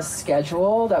fed on a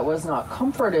schedule, that was not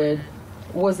comforted,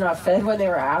 was not fed when they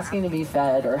were asking to be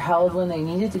fed, or held when they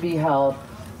needed to be held,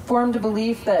 formed a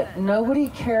belief that nobody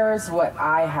cares what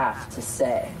I have to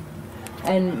say,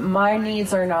 and my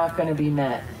needs are not going to be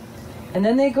met. And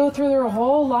then they go through their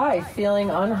whole life feeling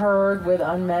unheard with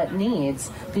unmet needs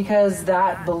because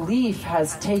that belief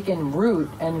has taken root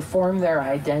and formed their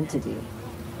identity.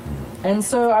 And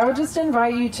so I would just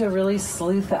invite you to really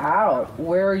sleuth out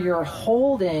where you're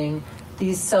holding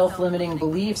these self-limiting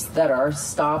beliefs that are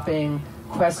stopping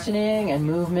questioning and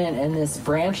movement and this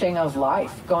branching of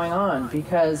life going on,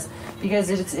 because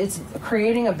it's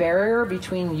creating a barrier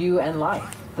between you and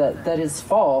life that is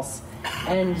false.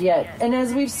 And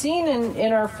as we've seen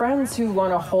in our friends who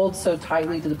want to hold so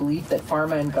tightly to the belief that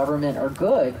pharma and government are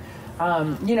good,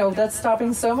 that's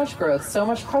stopping so much growth, so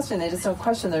much question. They just don't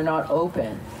question, they're not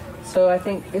open. So I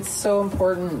think it's so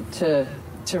important to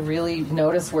really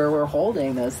notice where we're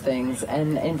holding those things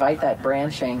and invite that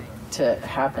branching to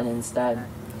happen instead.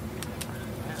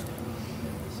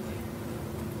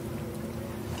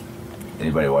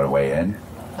 Anybody want to weigh in?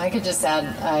 I could just add,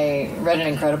 I read an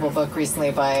incredible book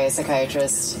recently by a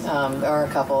psychiatrist, there are a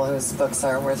couple whose books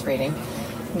are worth reading,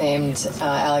 named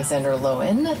Alexander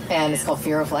Lowen, and it's called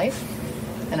Fear of Life.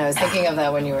 And I was thinking of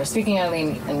that when you were speaking,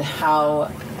 Eileen, and how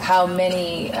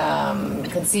many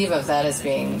conceive of that as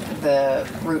being the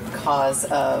root cause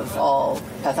of all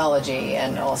pathology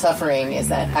and all suffering, is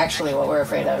that actually what we're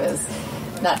afraid of is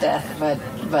not death,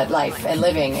 but life and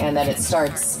living, and that it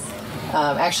starts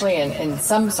actually in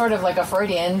some sort of like a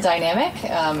Freudian dynamic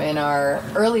in our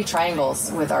early triangles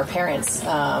with our parents,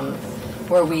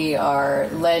 where we are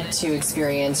led to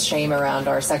experience shame around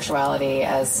our sexuality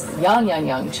as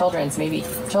young children, maybe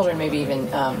even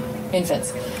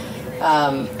infants.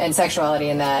 And sexuality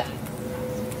in that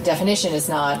definition is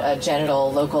not a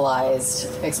genital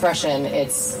localized expression,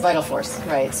 it's vital force,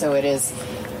 right? So it is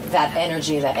that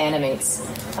energy that animates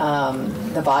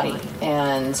the body.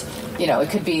 And, it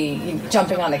could be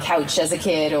jumping on the couch as a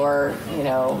kid, or,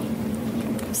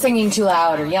 singing too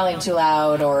loud or yelling too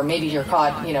loud, or maybe you're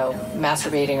caught,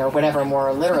 masturbating or whatever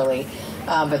more literally.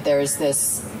 But there's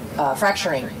this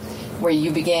fracturing where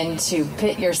you begin to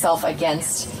pit yourself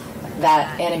against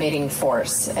that animating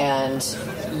force, and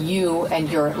you and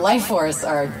your life force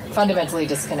are fundamentally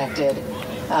disconnected.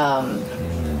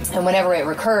 And whenever it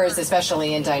recurs,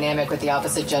 especially in dynamic with the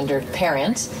opposite gendered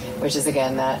parent, which is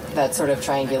again that sort of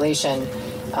triangulation,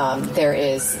 there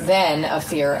is then a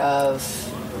fear of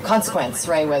consequence,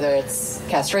 right? Whether it's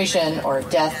castration or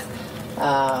death.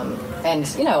 And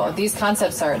these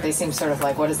concepts they seem sort of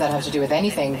like, what does that have to do with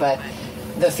anything? But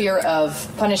the fear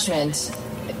of punishment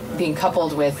being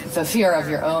coupled with the fear of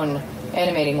your own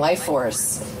animating life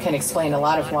force can explain a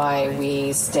lot of why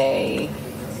we stay,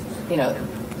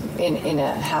 in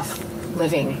a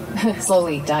half-living,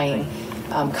 slowly dying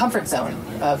comfort zone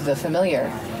of the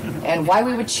familiar, and why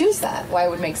we would choose that, why it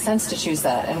would make sense to choose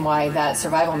that, and why that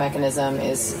survival mechanism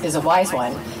is a wise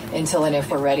one until and if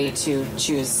we're ready to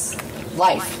choose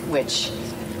life, which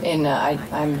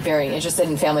I'm very interested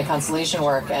in family constellation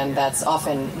work, and that's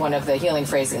often one of the healing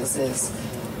phrases is,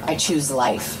 I choose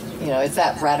life. it's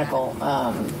that radical.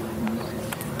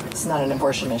 It's not an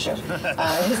abortion issue. It's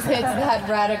that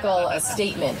radical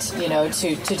statement,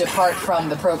 to depart from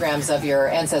the programs of your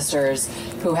ancestors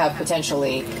who have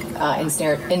potentially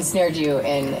ensnared you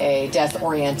in a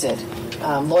death-oriented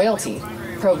loyalty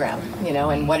program,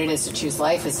 and what it is to choose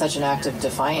life is such an act of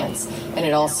defiance. And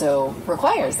it also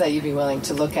requires that you be willing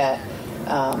to look at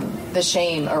the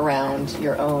shame around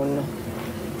your own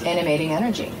animating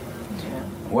energy.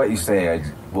 What you say, I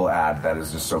will add, that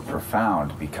is just so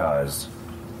profound, because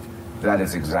that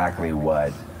is exactly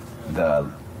what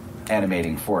the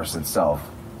animating force itself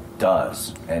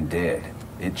does and did.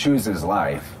 It chooses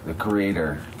life. The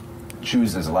creator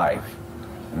chooses life.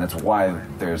 And that's why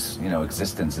there's,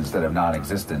 existence instead of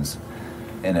non-existence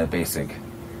in a basic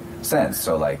sense.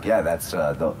 So, that's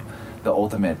the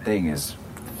ultimate thing is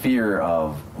fear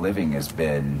of living has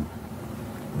been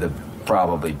the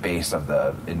probably base of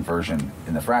the inversion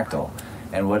in the fractal.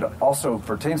 And what also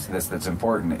pertains to this that's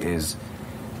important is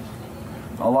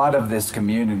a lot of this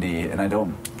community, and I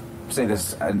don't say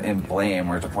this in blame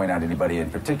or to point out anybody in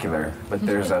particular, but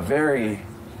there's a very,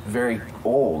 very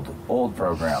old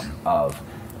program of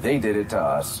they did it to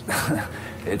us.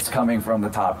 It's coming from the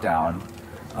top down.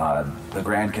 The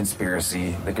grand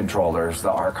conspiracy, the controllers,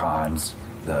 the archons,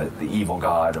 the evil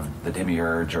god of the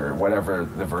demiurge, or whatever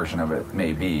the version of it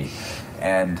may be.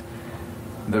 And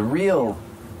the real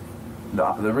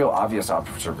obvious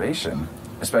observation,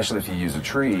 especially if you use a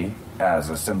tree as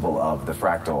a symbol of the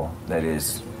fractal that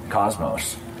is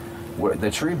cosmos, where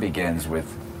the tree begins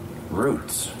with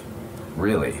roots,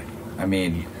 really. I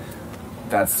mean,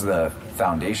 that's the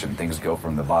foundation. Things go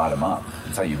from the bottom up.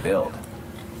 That's how you build.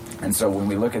 And so when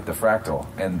we look at the fractal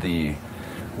and the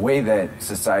way that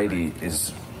society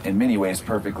is in many ways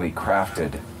perfectly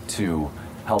crafted to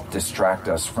help distract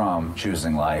us from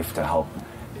choosing life, to help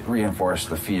reinforce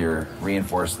the fear,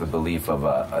 reinforce the belief of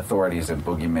authorities and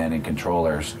boogeymen and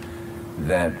controllers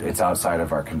that it's outside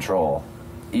of our control,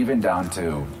 even down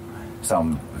to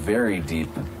some very deep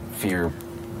fear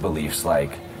beliefs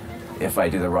like, if I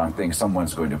do the wrong thing,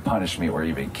 someone's going to punish me or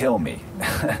even kill me.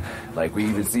 Like, we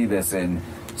even see this in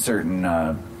certain,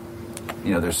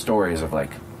 there's stories of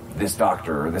like this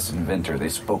doctor or this inventor, they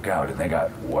spoke out and they got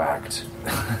whacked.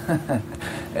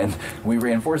 And we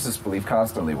reinforce this belief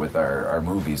constantly with our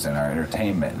movies and our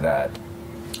entertainment that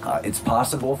it's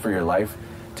possible for your life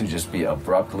to just be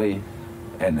abruptly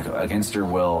and against your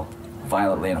will,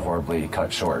 violently and horribly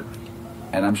cut short.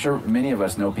 And I'm sure many of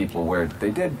us know people where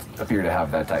they did appear to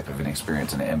have that type of an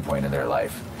experience and an endpoint in their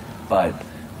life. But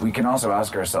we can also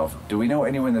ask ourselves, do we know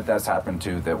anyone that's happened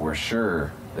to that we're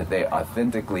sure that they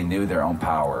authentically knew their own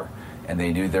power and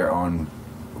they knew their own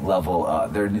level,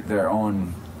 their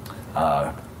own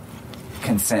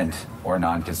consent or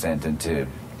non-consent into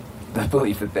the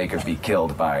belief that they could be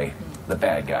killed by the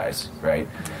bad guys, right?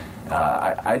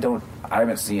 I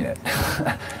haven't seen it.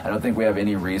 I don't think we have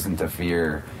any reason to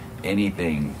fear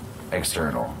anything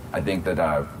external. I think that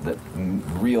the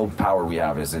real power we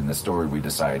have is in the story we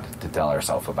decide to tell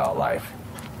ourselves about life,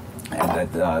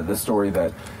 and that the story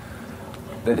that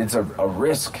it's a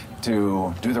risk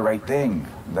to do the right thing,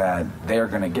 that they're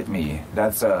going to get me.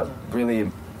 That's really,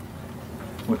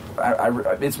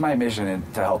 it's my mission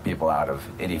to help people out of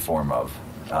any form of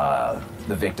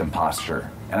the victim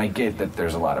posture, and I get that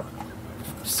there's a lot of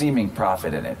seeming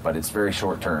profit in it, but it's very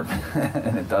short term,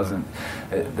 and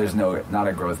there's not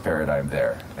a growth paradigm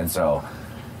there. And so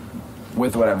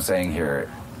with what I'm saying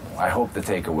here, I hope the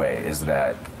takeaway is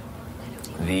that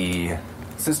the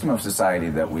system of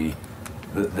society that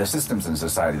the systems in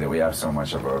society that we have so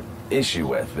much of an issue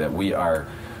with, that we are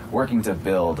working to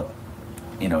build,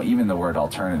 even the word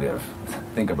alternative,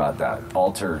 think about that,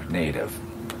 alternative.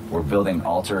 We're building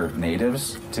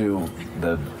alternatives to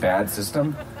the bad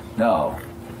system? No.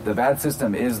 The bad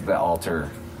system is the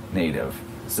alternative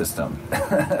system.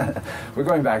 We're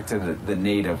going back to the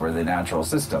native or the natural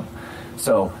system.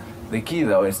 So the key,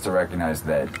 though, is to recognize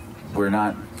that we're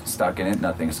not stuck in it.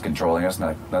 Nothing's controlling us.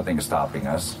 Nothing is stopping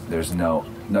us. There's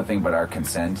nothing but our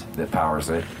consent that powers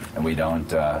it. And we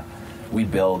don't, we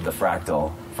build the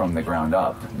fractal from the ground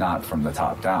up, not from the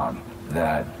top down.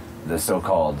 That the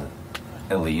so-called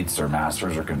elites or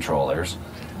masters or controllers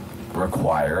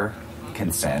require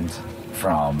consent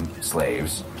from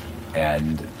slaves,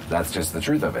 and that's just the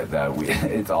truth of it. That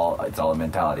it's all a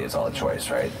mentality. It's all a choice,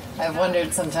 right? I've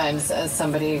wondered sometimes, as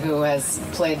somebody who has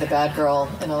played the bad girl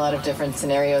in a lot of different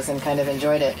scenarios and kind of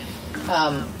enjoyed it,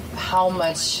 how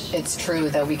much it's true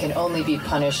that we can only be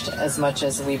punished as much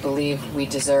as we believe we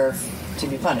deserve to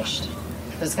be punished.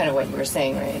 That's kind of what you were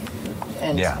saying, right?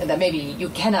 And that maybe you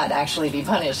cannot actually be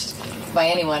punished by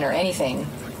anyone or anything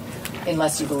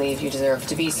unless you believe you deserve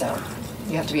to be so.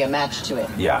 You have to be a match to it.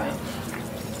 Yeah. Right?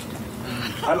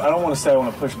 I don't want to say I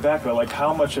want to push back, but like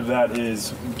how much of that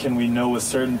can we know with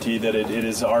certainty that it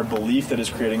is our belief that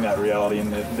is creating that reality,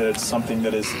 and that it's something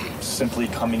that is simply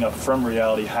coming up from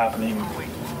reality happening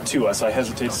to us? I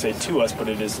hesitate to say to us, but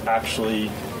it is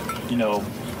actually,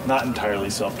 not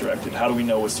entirely self-directed. How do we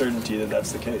know with certainty that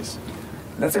that's the case?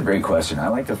 That's a great question. I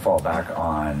like to fall back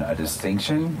on a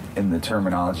distinction in the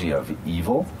terminology of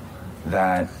evil,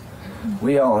 that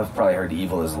we all have probably heard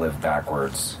evil is lived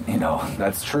backwards.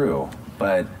 That's true.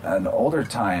 But an older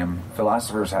time,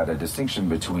 philosophers had a distinction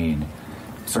between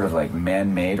sort of like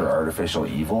man-made or artificial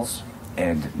evils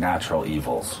and natural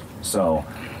evils. So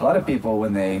a lot of people,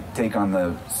 when they take on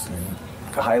the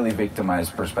highly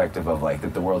victimized perspective of like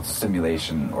that the world's a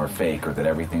simulation or fake, or that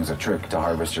everything's a trick to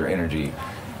harvest your energy,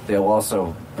 they'll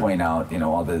also point out,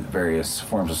 all the various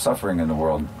forms of suffering in the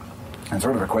world and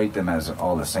sort of equate them as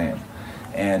all the same.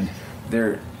 And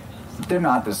they're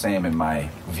not the same in my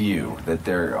view, that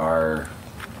there are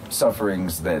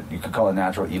sufferings that you could call a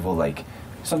natural evil, like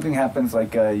something happens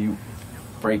like you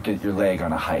break your leg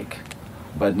on a hike.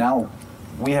 But now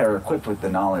we are equipped with the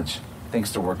knowledge,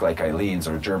 thanks to work like Eileen's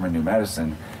or German New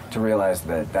Medicine, to realize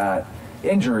that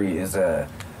injury is a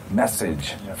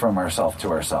message from ourself to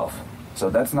ourself. So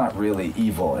that's not really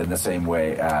evil in the same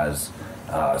way as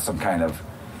some kind of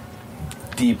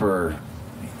deeper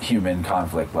human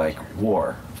conflict like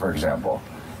war, for example.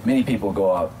 Many people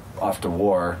go off to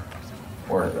war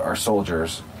or are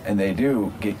soldiers, and they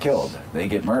do get killed. They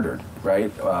get murdered,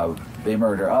 right? They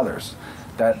murder others.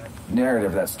 That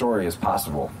narrative, that story is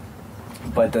possible.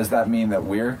 But does that mean that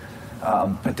we're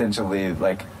potentially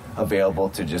like available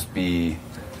to just be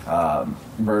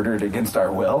murdered against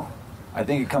our will? I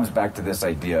think it comes back to this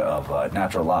idea of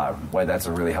natural law, why that's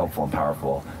a really helpful and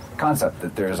powerful concept,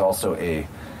 that there's also a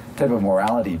type of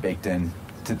morality baked in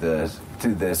to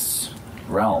this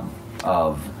realm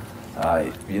of,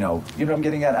 you know what I'm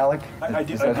getting at, Alec? I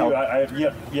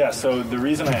do. Yeah. So the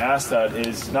reason I asked that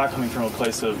is not coming from a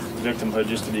place of victimhood,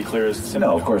 just to be clear. Is simply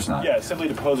no, of course not. Yeah, simply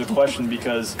to pose a question,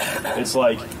 because it's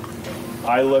like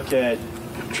I look at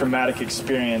traumatic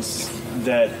experience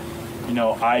that,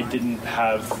 I didn't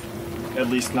have, at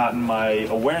least not in my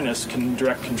awareness,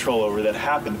 direct control over, that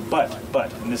happened. But,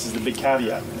 and this is the big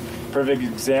caveat, perfect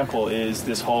example is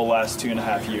this whole last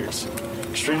 2.5 years.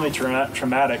 Extremely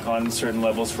traumatic on certain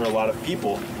levels for a lot of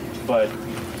people, but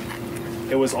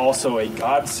it was also a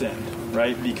godsend,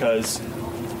 right? Because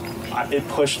it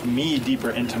pushed me deeper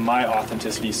into my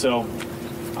authenticity. So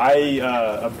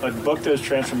a book that was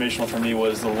transformational for me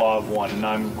was The Law of One, and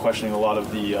I'm questioning a lot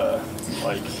of the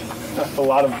a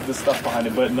lot of the stuff behind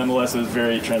it, but nonetheless it was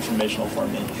very transformational for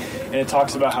me. And it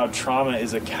talks about how trauma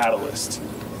is a catalyst.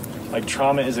 Like,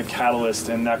 trauma is a catalyst,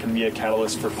 and that can be a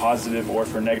catalyst for positive or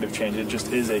for negative change. It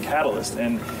just is a catalyst.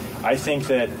 And I think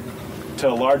that to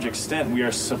a large extent we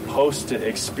are supposed to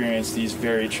experience these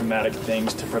very traumatic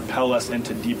things to propel us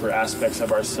into deeper aspects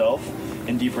of ourselves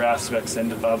and deeper aspects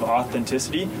of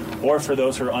authenticity, or for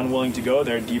those who are unwilling to go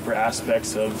there, deeper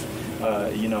aspects of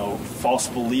false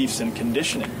beliefs and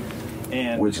conditioning.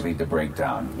 And which lead to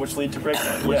breakdown. Which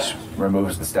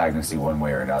removes the stagnancy one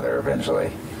way or another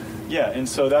eventually. Yeah, and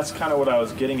so that's kind of what I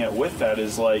was getting at with that,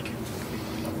 is like,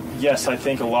 yes, I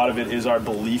think a lot of it is our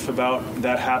belief about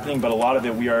that happening, but a lot of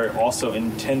it we are also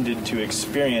intended to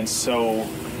experience so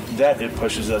that it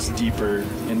pushes us deeper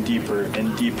and deeper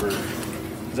and deeper.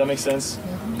 Does that make sense?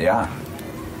 Yeah.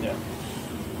 Yeah.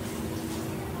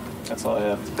 That's all I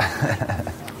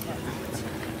have.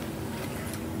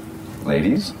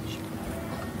 Ladies?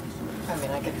 I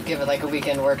mean, I could give it like a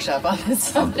weekend workshop on this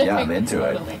subject. Yeah, I'm into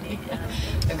it.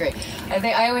 Great.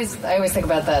 I always think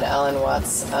about that Alan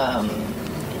Watts,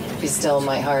 Be Still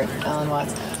My Heart, Alan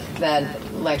Watts,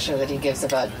 that lecture that he gives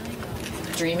about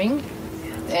dreaming,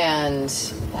 and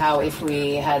how if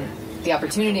we had the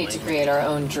opportunity to create our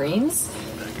own dreams,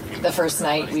 the first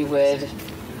night we would,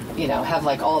 have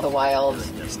like all the wild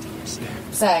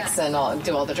sex and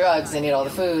do all the drugs and eat all the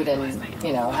food and,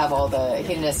 have all the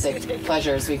hedonistic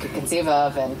pleasures we could conceive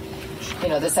of. And,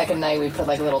 the second night we put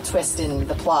like a little twist in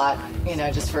the plot,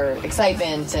 just for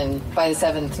excitement. And by the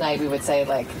 7th night we would say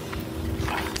like,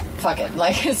 fuck it,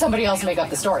 like somebody else make up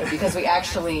the story, because we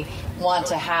actually want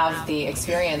to have the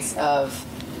experience of,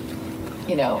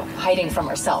 hiding from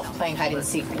ourselves, playing hide and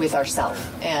seek with ourselves.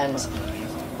 And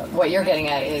what you're getting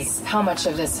at is how much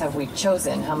of this have we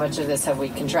chosen? How much of this have we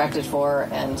contracted for?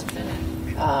 And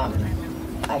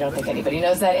I don't think anybody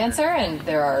knows that answer. And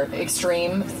there are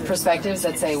extreme perspectives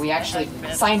that say we actually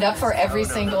signed up for every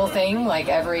single thing, like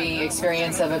every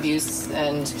experience of abuse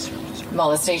and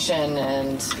molestation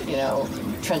and,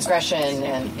 transgression,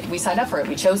 and we signed up for it.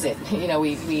 We chose it. You know,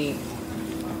 we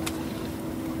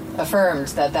affirmed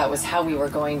that was how we were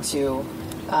going to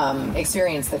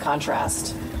experience the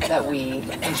contrast that we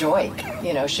enjoy,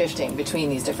 you know, shifting between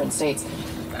these different states.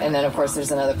 And then, of course,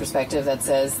 there's another perspective that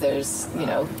says there's, you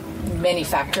know, many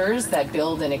factors that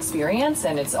build an experience,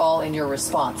 and it's all in your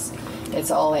response. It's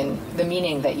all in the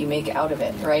meaning that you make out of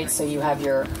it, right? So you have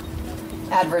your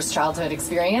adverse childhood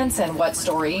experience, and what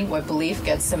story, what belief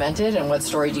gets cemented, and what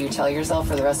story do you tell yourself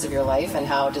for the rest of your life, and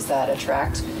how does that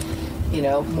attract, you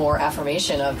know, more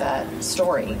affirmation of that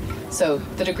story. So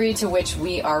the degree to which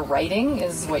we are writing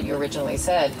is what you originally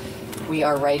said. We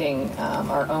are writing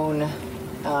our own,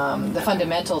 the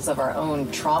fundamentals of our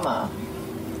own trauma.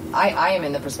 I am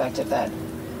in the perspective that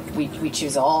we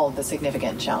choose all the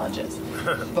significant challenges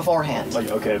beforehand.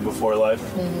 Like, okay, before life?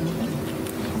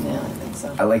 Mm-hmm. Yeah, I think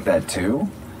so. I like that too.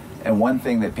 And one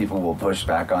thing that people will push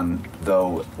back on,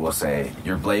 though, will say,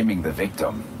 you're blaming the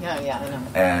victim. Yeah, I know.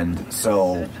 And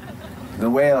so the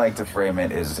way I like to frame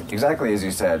it is exactly as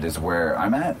you said, is where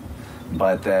I'm at,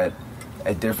 but that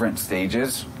at different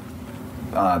stages,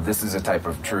 this is a type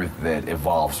of truth that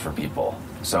evolves for people.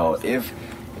 So if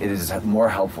it is more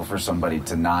helpful for somebody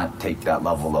to not take that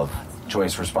level of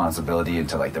choice responsibility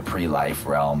into like the pre-life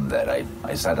realm that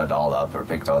I set it all up or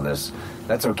picked all this,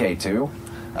 that's okay too,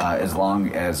 as long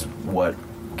as what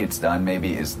gets done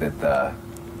maybe is that the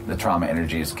trauma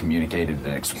energy is communicated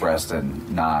and expressed and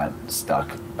not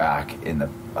stuck back in the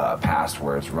past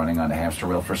where it's running on a hamster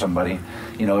wheel for somebody.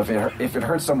 You know, if it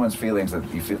hurts someone's feelings that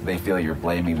they feel you're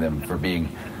blaming them for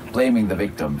blaming the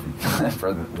victim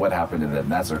for what happened to them,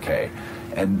 that's okay.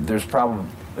 And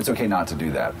it's okay not to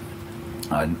do that.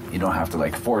 You don't have to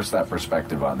like force that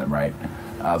perspective on them, right?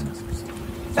 Yeah,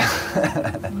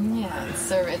 it's meeting that's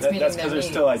their because they're needs.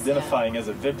 still identifying as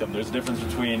a victim. There's a difference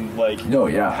between like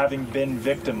having been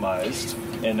victimized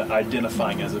and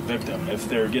identifying as a victim. If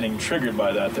they're getting triggered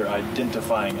by that, they're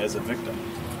identifying as a victim.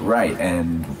 Right,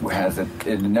 and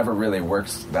it never really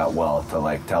works that well to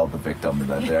like tell the victim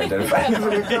that they're identifying as a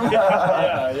victim.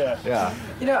 Yeah.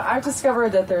 You know, I've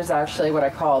discovered that there's actually what I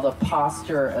call the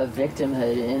posture of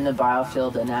victimhood in the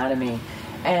biofield anatomy.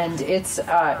 And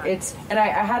and I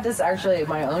had this actually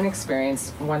my own experience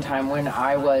one time when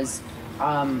I was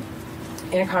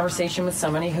in a conversation with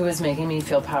somebody who was making me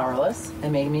feel powerless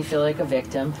and making me feel like a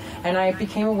victim. And I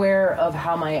became aware of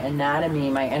how my anatomy,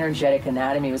 my energetic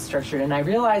anatomy was structured. And I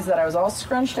realized that I was all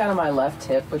scrunched down on my left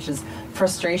hip, which is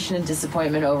frustration and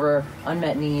disappointment over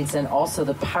unmet needs, and also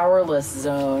the powerless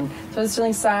zone. So I was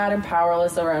feeling sad and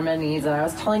powerless over unmet needs. And I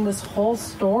was telling this whole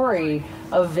story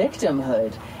of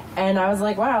victimhood. And I was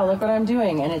like, wow, look what I'm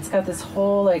doing. And it's got this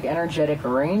whole like energetic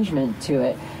arrangement to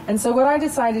it. And so what I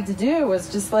decided to do was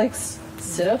just like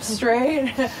sit up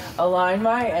straight, align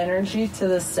my energy to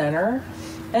the center,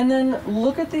 and then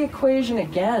look at the equation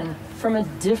again from a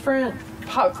different,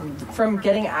 from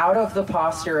getting out of the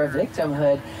posture of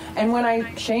victimhood. And when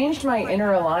I changed my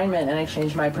inner alignment and I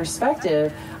changed my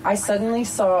perspective, I suddenly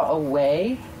saw a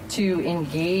way to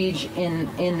engage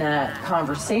in that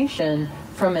conversation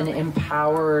from an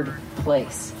empowered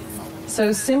place.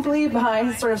 So simply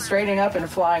by sort of straightening up and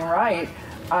flying right,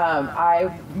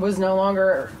 I was no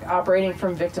longer operating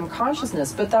from victim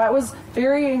consciousness, but that was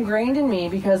very ingrained in me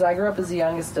because I grew up as the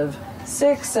youngest of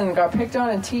 6 and got picked on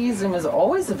and teased and was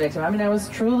always a victim. I mean, I was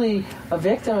truly a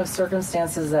victim of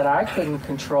circumstances that I couldn't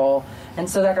control, and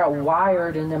so that got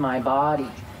wired into my body,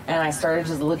 and I started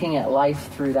just looking at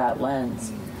life through that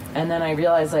lens. And then I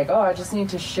realized, like, I just need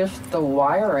to shift the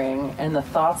wiring and the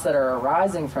thoughts that are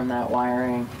arising from that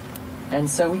wiring. And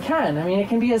so we can. I mean, it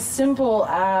can be as simple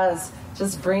as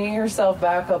just bringing yourself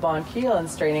back up on keel and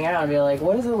straightening out and be like,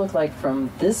 what does it look like from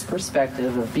this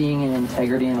perspective of being in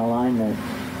integrity and alignment?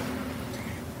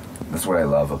 That's what I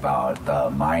love about the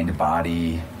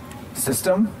mind-body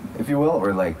system, if you will,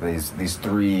 or like these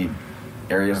 3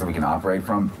 areas that we can operate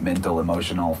from: mental,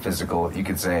 emotional, physical. You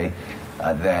could say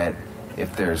that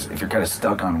if you're kind of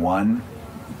stuck on one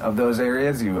of those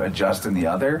areas, you adjust in the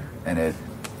other, and it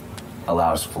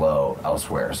allows flow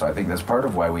elsewhere. So I think that's part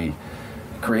of why we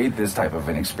create this type of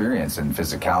an experience in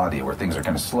physicality, where things are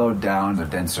kind of slowed down, they're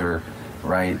denser,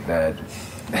 right? That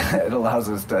it allows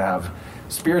us to have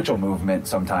spiritual movement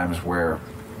sometimes where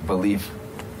belief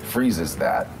freezes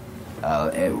that,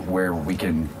 where we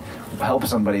can help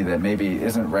somebody that maybe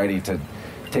isn't ready to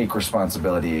take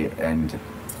responsibility and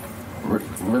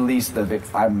release the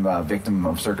I'm a victim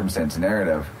of circumstance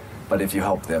narrative. But if you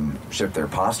help them shift their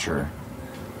posture,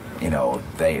 you know,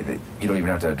 you don't even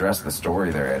have to address the story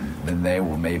they're in, then they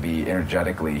will maybe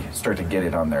energetically start to get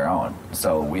it on their own.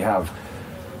 So we have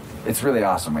it's really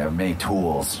awesome. We have many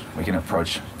tools. We can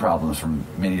approach problems from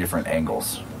many different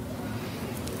angles.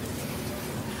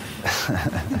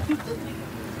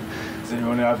 Does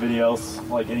anyone have any else,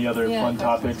 like any other fun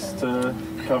topics to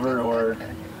cover or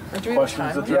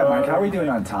questions to throw Yeah, Mike, out? how are we doing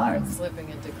on time? Slipping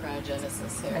into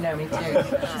cryogenesis here. I know, me too.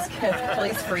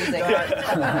 Please freezing.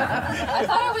 I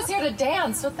thought I was here to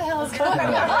dance. What the hell is going on?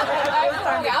 I have a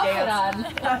wrong outfit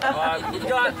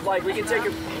on. we can take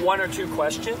one or two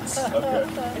questions. Okay.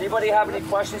 Anybody have any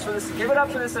questions for this? Give it up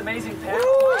for this amazing panel.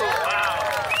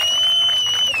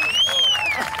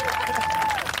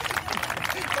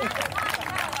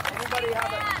 Anybody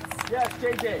have a... Yes,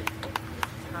 JJ.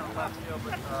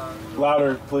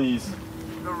 Louder, please.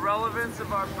 The relevance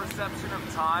of our perception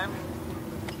of time.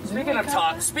 Speaking of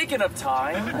time,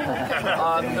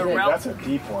 That's a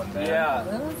deep one, man. Yeah.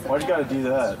 Why'd you gotta do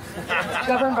that? It's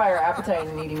governed by our appetite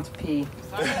and needing to pee.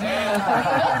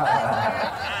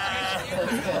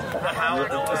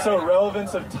 So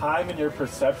relevance of time in your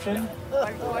perception?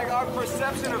 Like our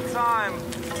perception of time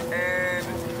and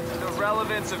the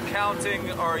relevance of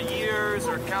counting our years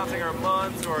or counting our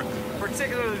months or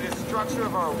particularly the structure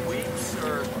of our weeks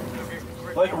or...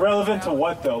 Like relevant to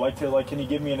what though? Can you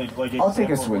give me an example? I'll take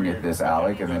a swing at this,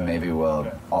 Alec, and then maybe we'll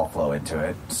all flow into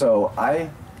it. So I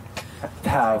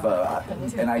have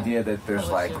an idea that there's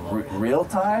like real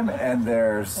time and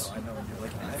there's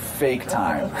fake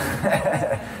time.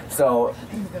 So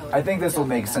I think this will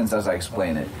make sense as I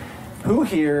explain it. Who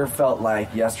here felt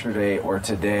like yesterday or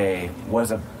today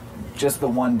was just the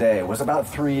one day, was about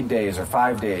 3 days or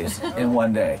 5 days in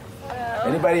one day?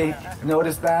 Anybody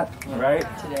notice that, right?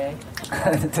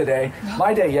 Today.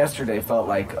 My day yesterday felt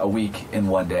like a week in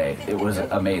one day. It was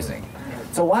amazing.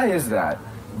 So why is that?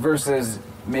 Versus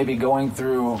maybe going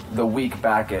through the week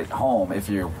back at home if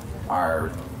you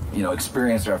are,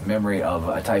 experienced or have memory of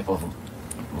a type of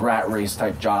rat race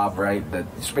type job, right? That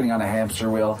spinning on a hamster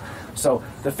wheel. So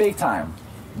the fake time,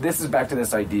 this is back to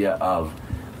this idea of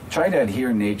trying to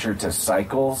adhere nature to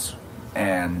cycles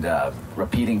and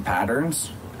repeating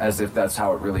patterns as if that's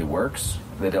how it really works,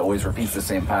 that it always repeats the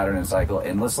same pattern and cycle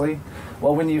endlessly.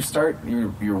 Well, when you start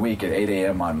your week at 8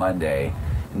 a.m. on Monday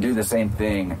and do the same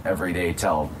thing every day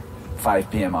till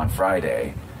 5 p.m. on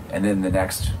Friday, and then the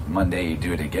next Monday you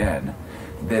do it again,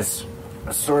 this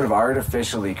sort of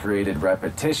artificially created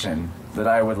repetition that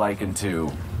I would liken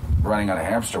to running on a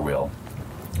hamster wheel.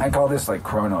 I call this like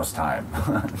Chronos time,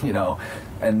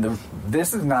 and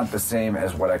this is not the same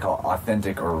as what I call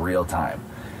authentic or real time.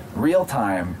 Real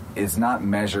time is not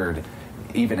measured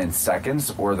even in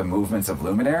seconds, or the movements of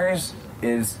luminaries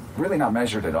is really not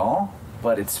measured at all,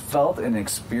 but it's felt and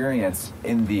experienced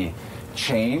in the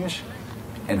change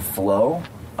and flow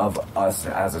of us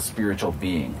as a spiritual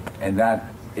being. And that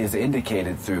is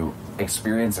indicated through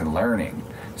experience and learning.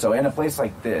 So in a place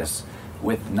like this,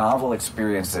 with novel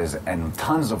experiences and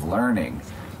tons of learning,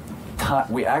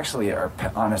 we actually are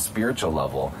on a spiritual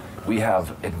level. We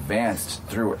have advanced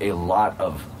through a lot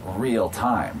of real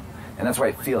time. And that's why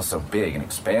it feels so big and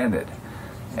expanded.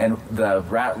 And the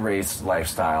rat race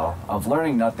lifestyle of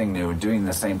learning nothing new, doing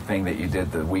the same thing that you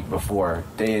did the week before,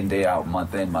 day in, day out,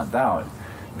 month in, month out,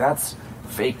 that's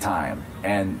fake time.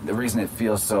 And the reason it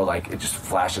feels so like it just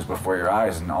flashes before your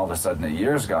eyes and all of a sudden a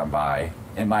year's gone by,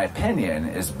 in my opinion,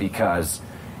 is because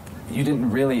you didn't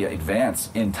really advance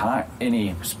in time,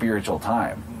 any spiritual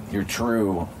time. Your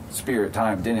true spirit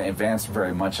time didn't advance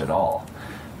very much at all,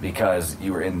 because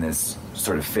you were in this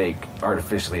sort of fake,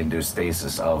 artificially induced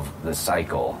stasis of the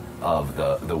cycle of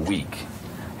the week,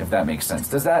 if that makes sense.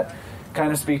 Does that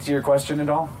kind of speak to your question at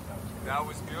all? That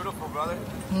was beautiful, brother.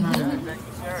 Thank you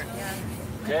for sharing.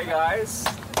 Okay, guys.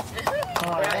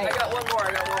 I got one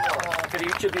more. Could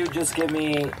each of you just give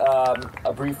me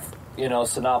a brief,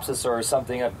 synopsis or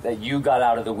something that you got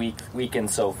out of the weekend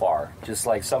so far? Just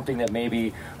like something that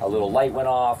maybe a little light went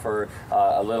off, or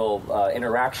a little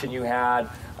interaction you had,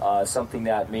 something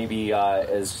that maybe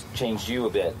has changed you a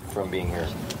bit from being here.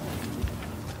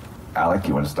 Alec,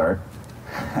 you want to start?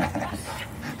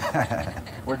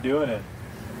 We're doing it.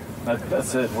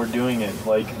 That's it. We're doing it.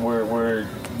 Like we're.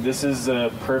 This is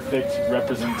a perfect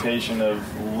representation of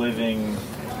living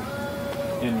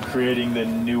and creating the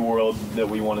new world that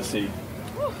we want to see.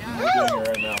 We're doing it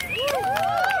right now.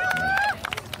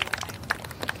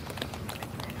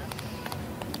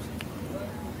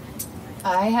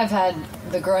 I have had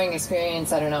the growing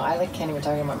experience. I don't know. I can't even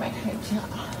talk about my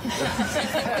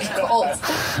old.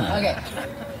 Okay.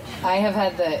 I have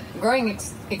had the growing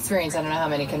experience. I don't know how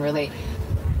many can relate,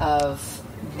 of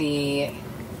the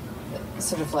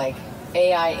sort of like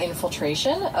AI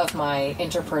infiltration of my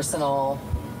interpersonal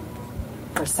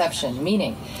perception,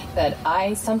 meaning that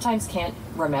I sometimes can't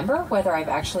remember whether I've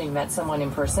actually met someone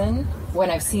in person when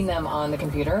I've seen them on the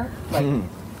computer, like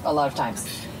a lot of times.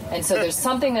 And so there's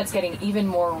something that's getting even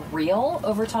more real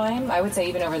over time, I would say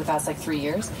even over the past 3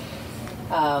 years,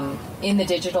 in the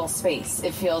digital space.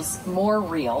 It feels more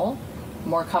real,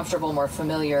 more comfortable, more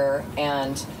familiar,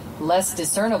 and less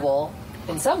discernible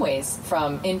in some ways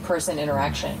from in-person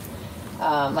interaction.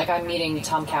 I'm meeting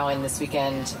Tom Cowan this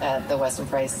weekend at the Weston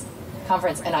Price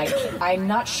conference, and I'm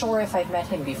not sure if I've met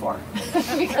him before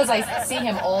because I see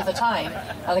him all the time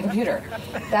on the computer.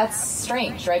 That's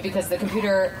strange, right? Because the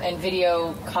computer and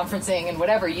video conferencing and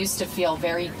whatever used to feel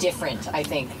very different, I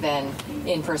think, than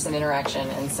in-person interaction.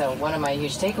 And so one of my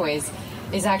huge takeaways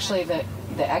is actually the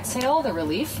exhale, the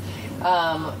relief,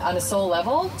 on a soul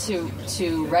level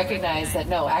to recognize that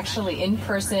no, actually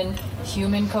in-person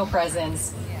human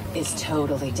co-presence is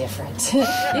totally different,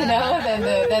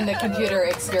 than the computer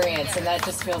experience, and that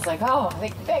just feels like,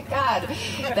 thank God,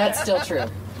 that's still true.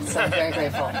 So I'm very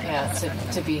grateful,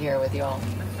 to be here with you all.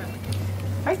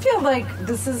 I feel like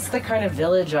this is the kind of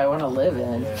village I want to live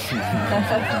in.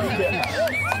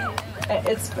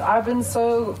 I've been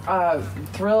so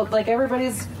thrilled. Like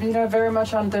everybody's, very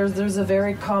much on. There's a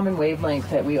very common wavelength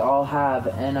that we all have,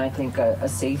 and I think a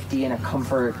safety and a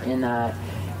comfort in that.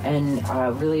 And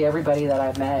really everybody that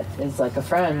I've met is like a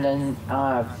friend. And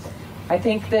I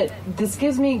think that this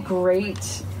gives me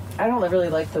great, I don't really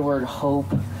like the word hope,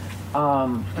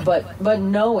 but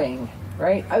knowing,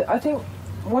 right? I think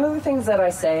one of the things that I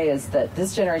say is that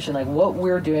this generation, like what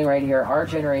we're doing right here, our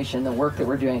generation, the work that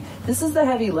we're doing, this is the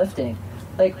heavy lifting.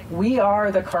 Like, we are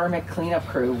the karmic cleanup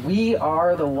crew. We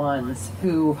are the ones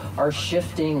who are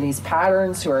shifting these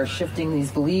patterns, who are shifting these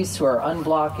beliefs, who are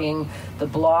unblocking the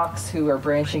blocks, who are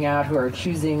branching out, who are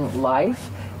choosing life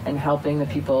and helping the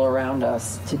people around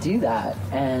us to do that.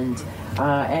 And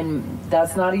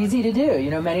that's not easy to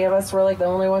do. Many of us were like the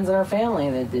only ones in our family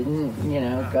that didn't,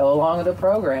 go along with the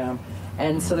program.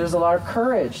 And so there's a lot of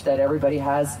courage that everybody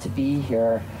has to be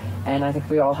here. And I think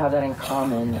we all have that in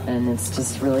common, and it's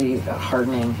just really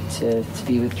heartening to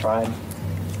be with Tribe.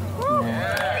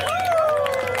 Yeah.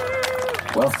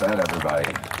 Well said,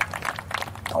 everybody.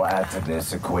 I'll add to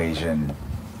this equation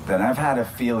that I've had a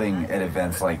feeling at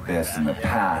events like this in the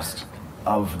past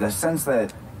of the sense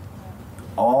that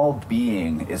all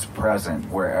being is present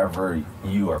wherever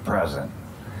you are present.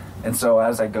 And so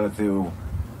as I go through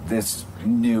this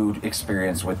new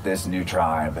experience with this new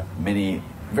tribe,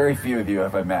 very few of you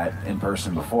have I met in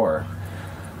person before.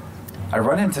 I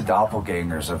run into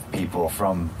doppelgangers of people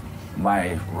from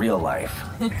my real life,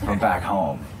 from back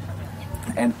home.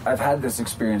 And I've had this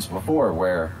experience before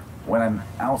where when I'm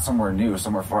out somewhere new,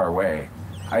 somewhere far away,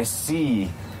 I see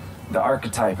the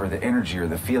archetype or the energy or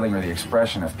the feeling or the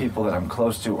expression of people that I'm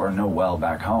close to or know well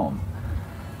back home.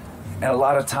 And a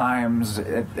lot of times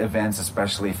at events,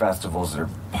 especially festivals that are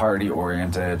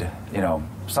party-oriented,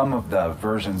 some of the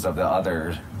versions of the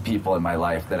other people in my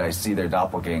life that I see their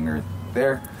doppelganger,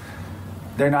 they're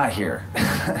not here.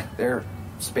 They're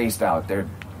spaced out. They're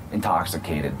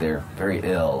intoxicated. They're very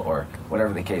ill, or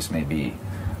whatever the case may be.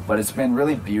 But it's been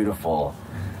really beautiful,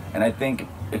 and I think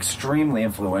extremely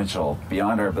influential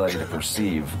beyond our ability to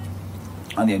perceive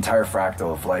on the entire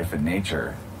fractal of life and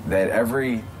nature, that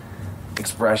every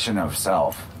expression of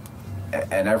self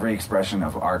and every expression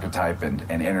of archetype and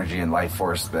energy and life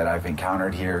force that I've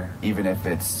encountered here, even if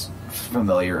it's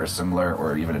familiar or similar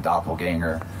or even a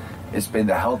doppelganger, it's been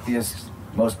the healthiest,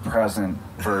 most present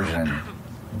version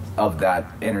of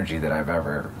that energy that I've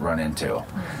ever run into.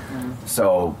 Mm-hmm.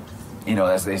 So,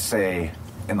 as they say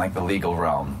in the legal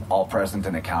realm, all present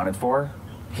and accounted for,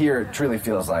 here it truly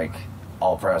feels like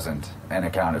all present and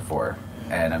accounted for.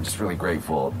 And I'm just really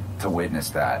grateful to witness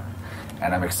that.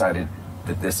 And I'm excited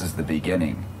that this is the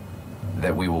beginning,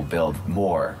 that we will build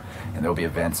more, and there'll be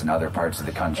events in other parts of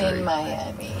the country. In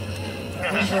Miami.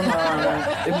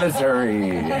 In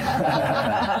Missouri.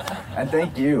 And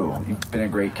thank you. You've been a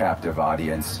great captive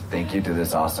audience. Thank you to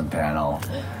this awesome panel.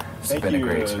 It's been a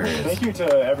great experience. Thank you to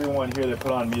everyone here that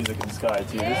put on Music in the Sky,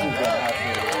 too. This has been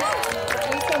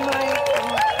absolutely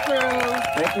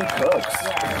Thank you, Cooks.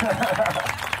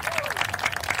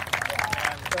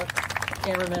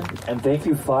 Cameraman. And thank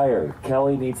you, Fire.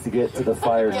 Kelly needs to get to the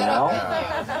fire now.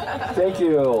 Thank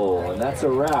you. And that's a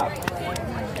wrap.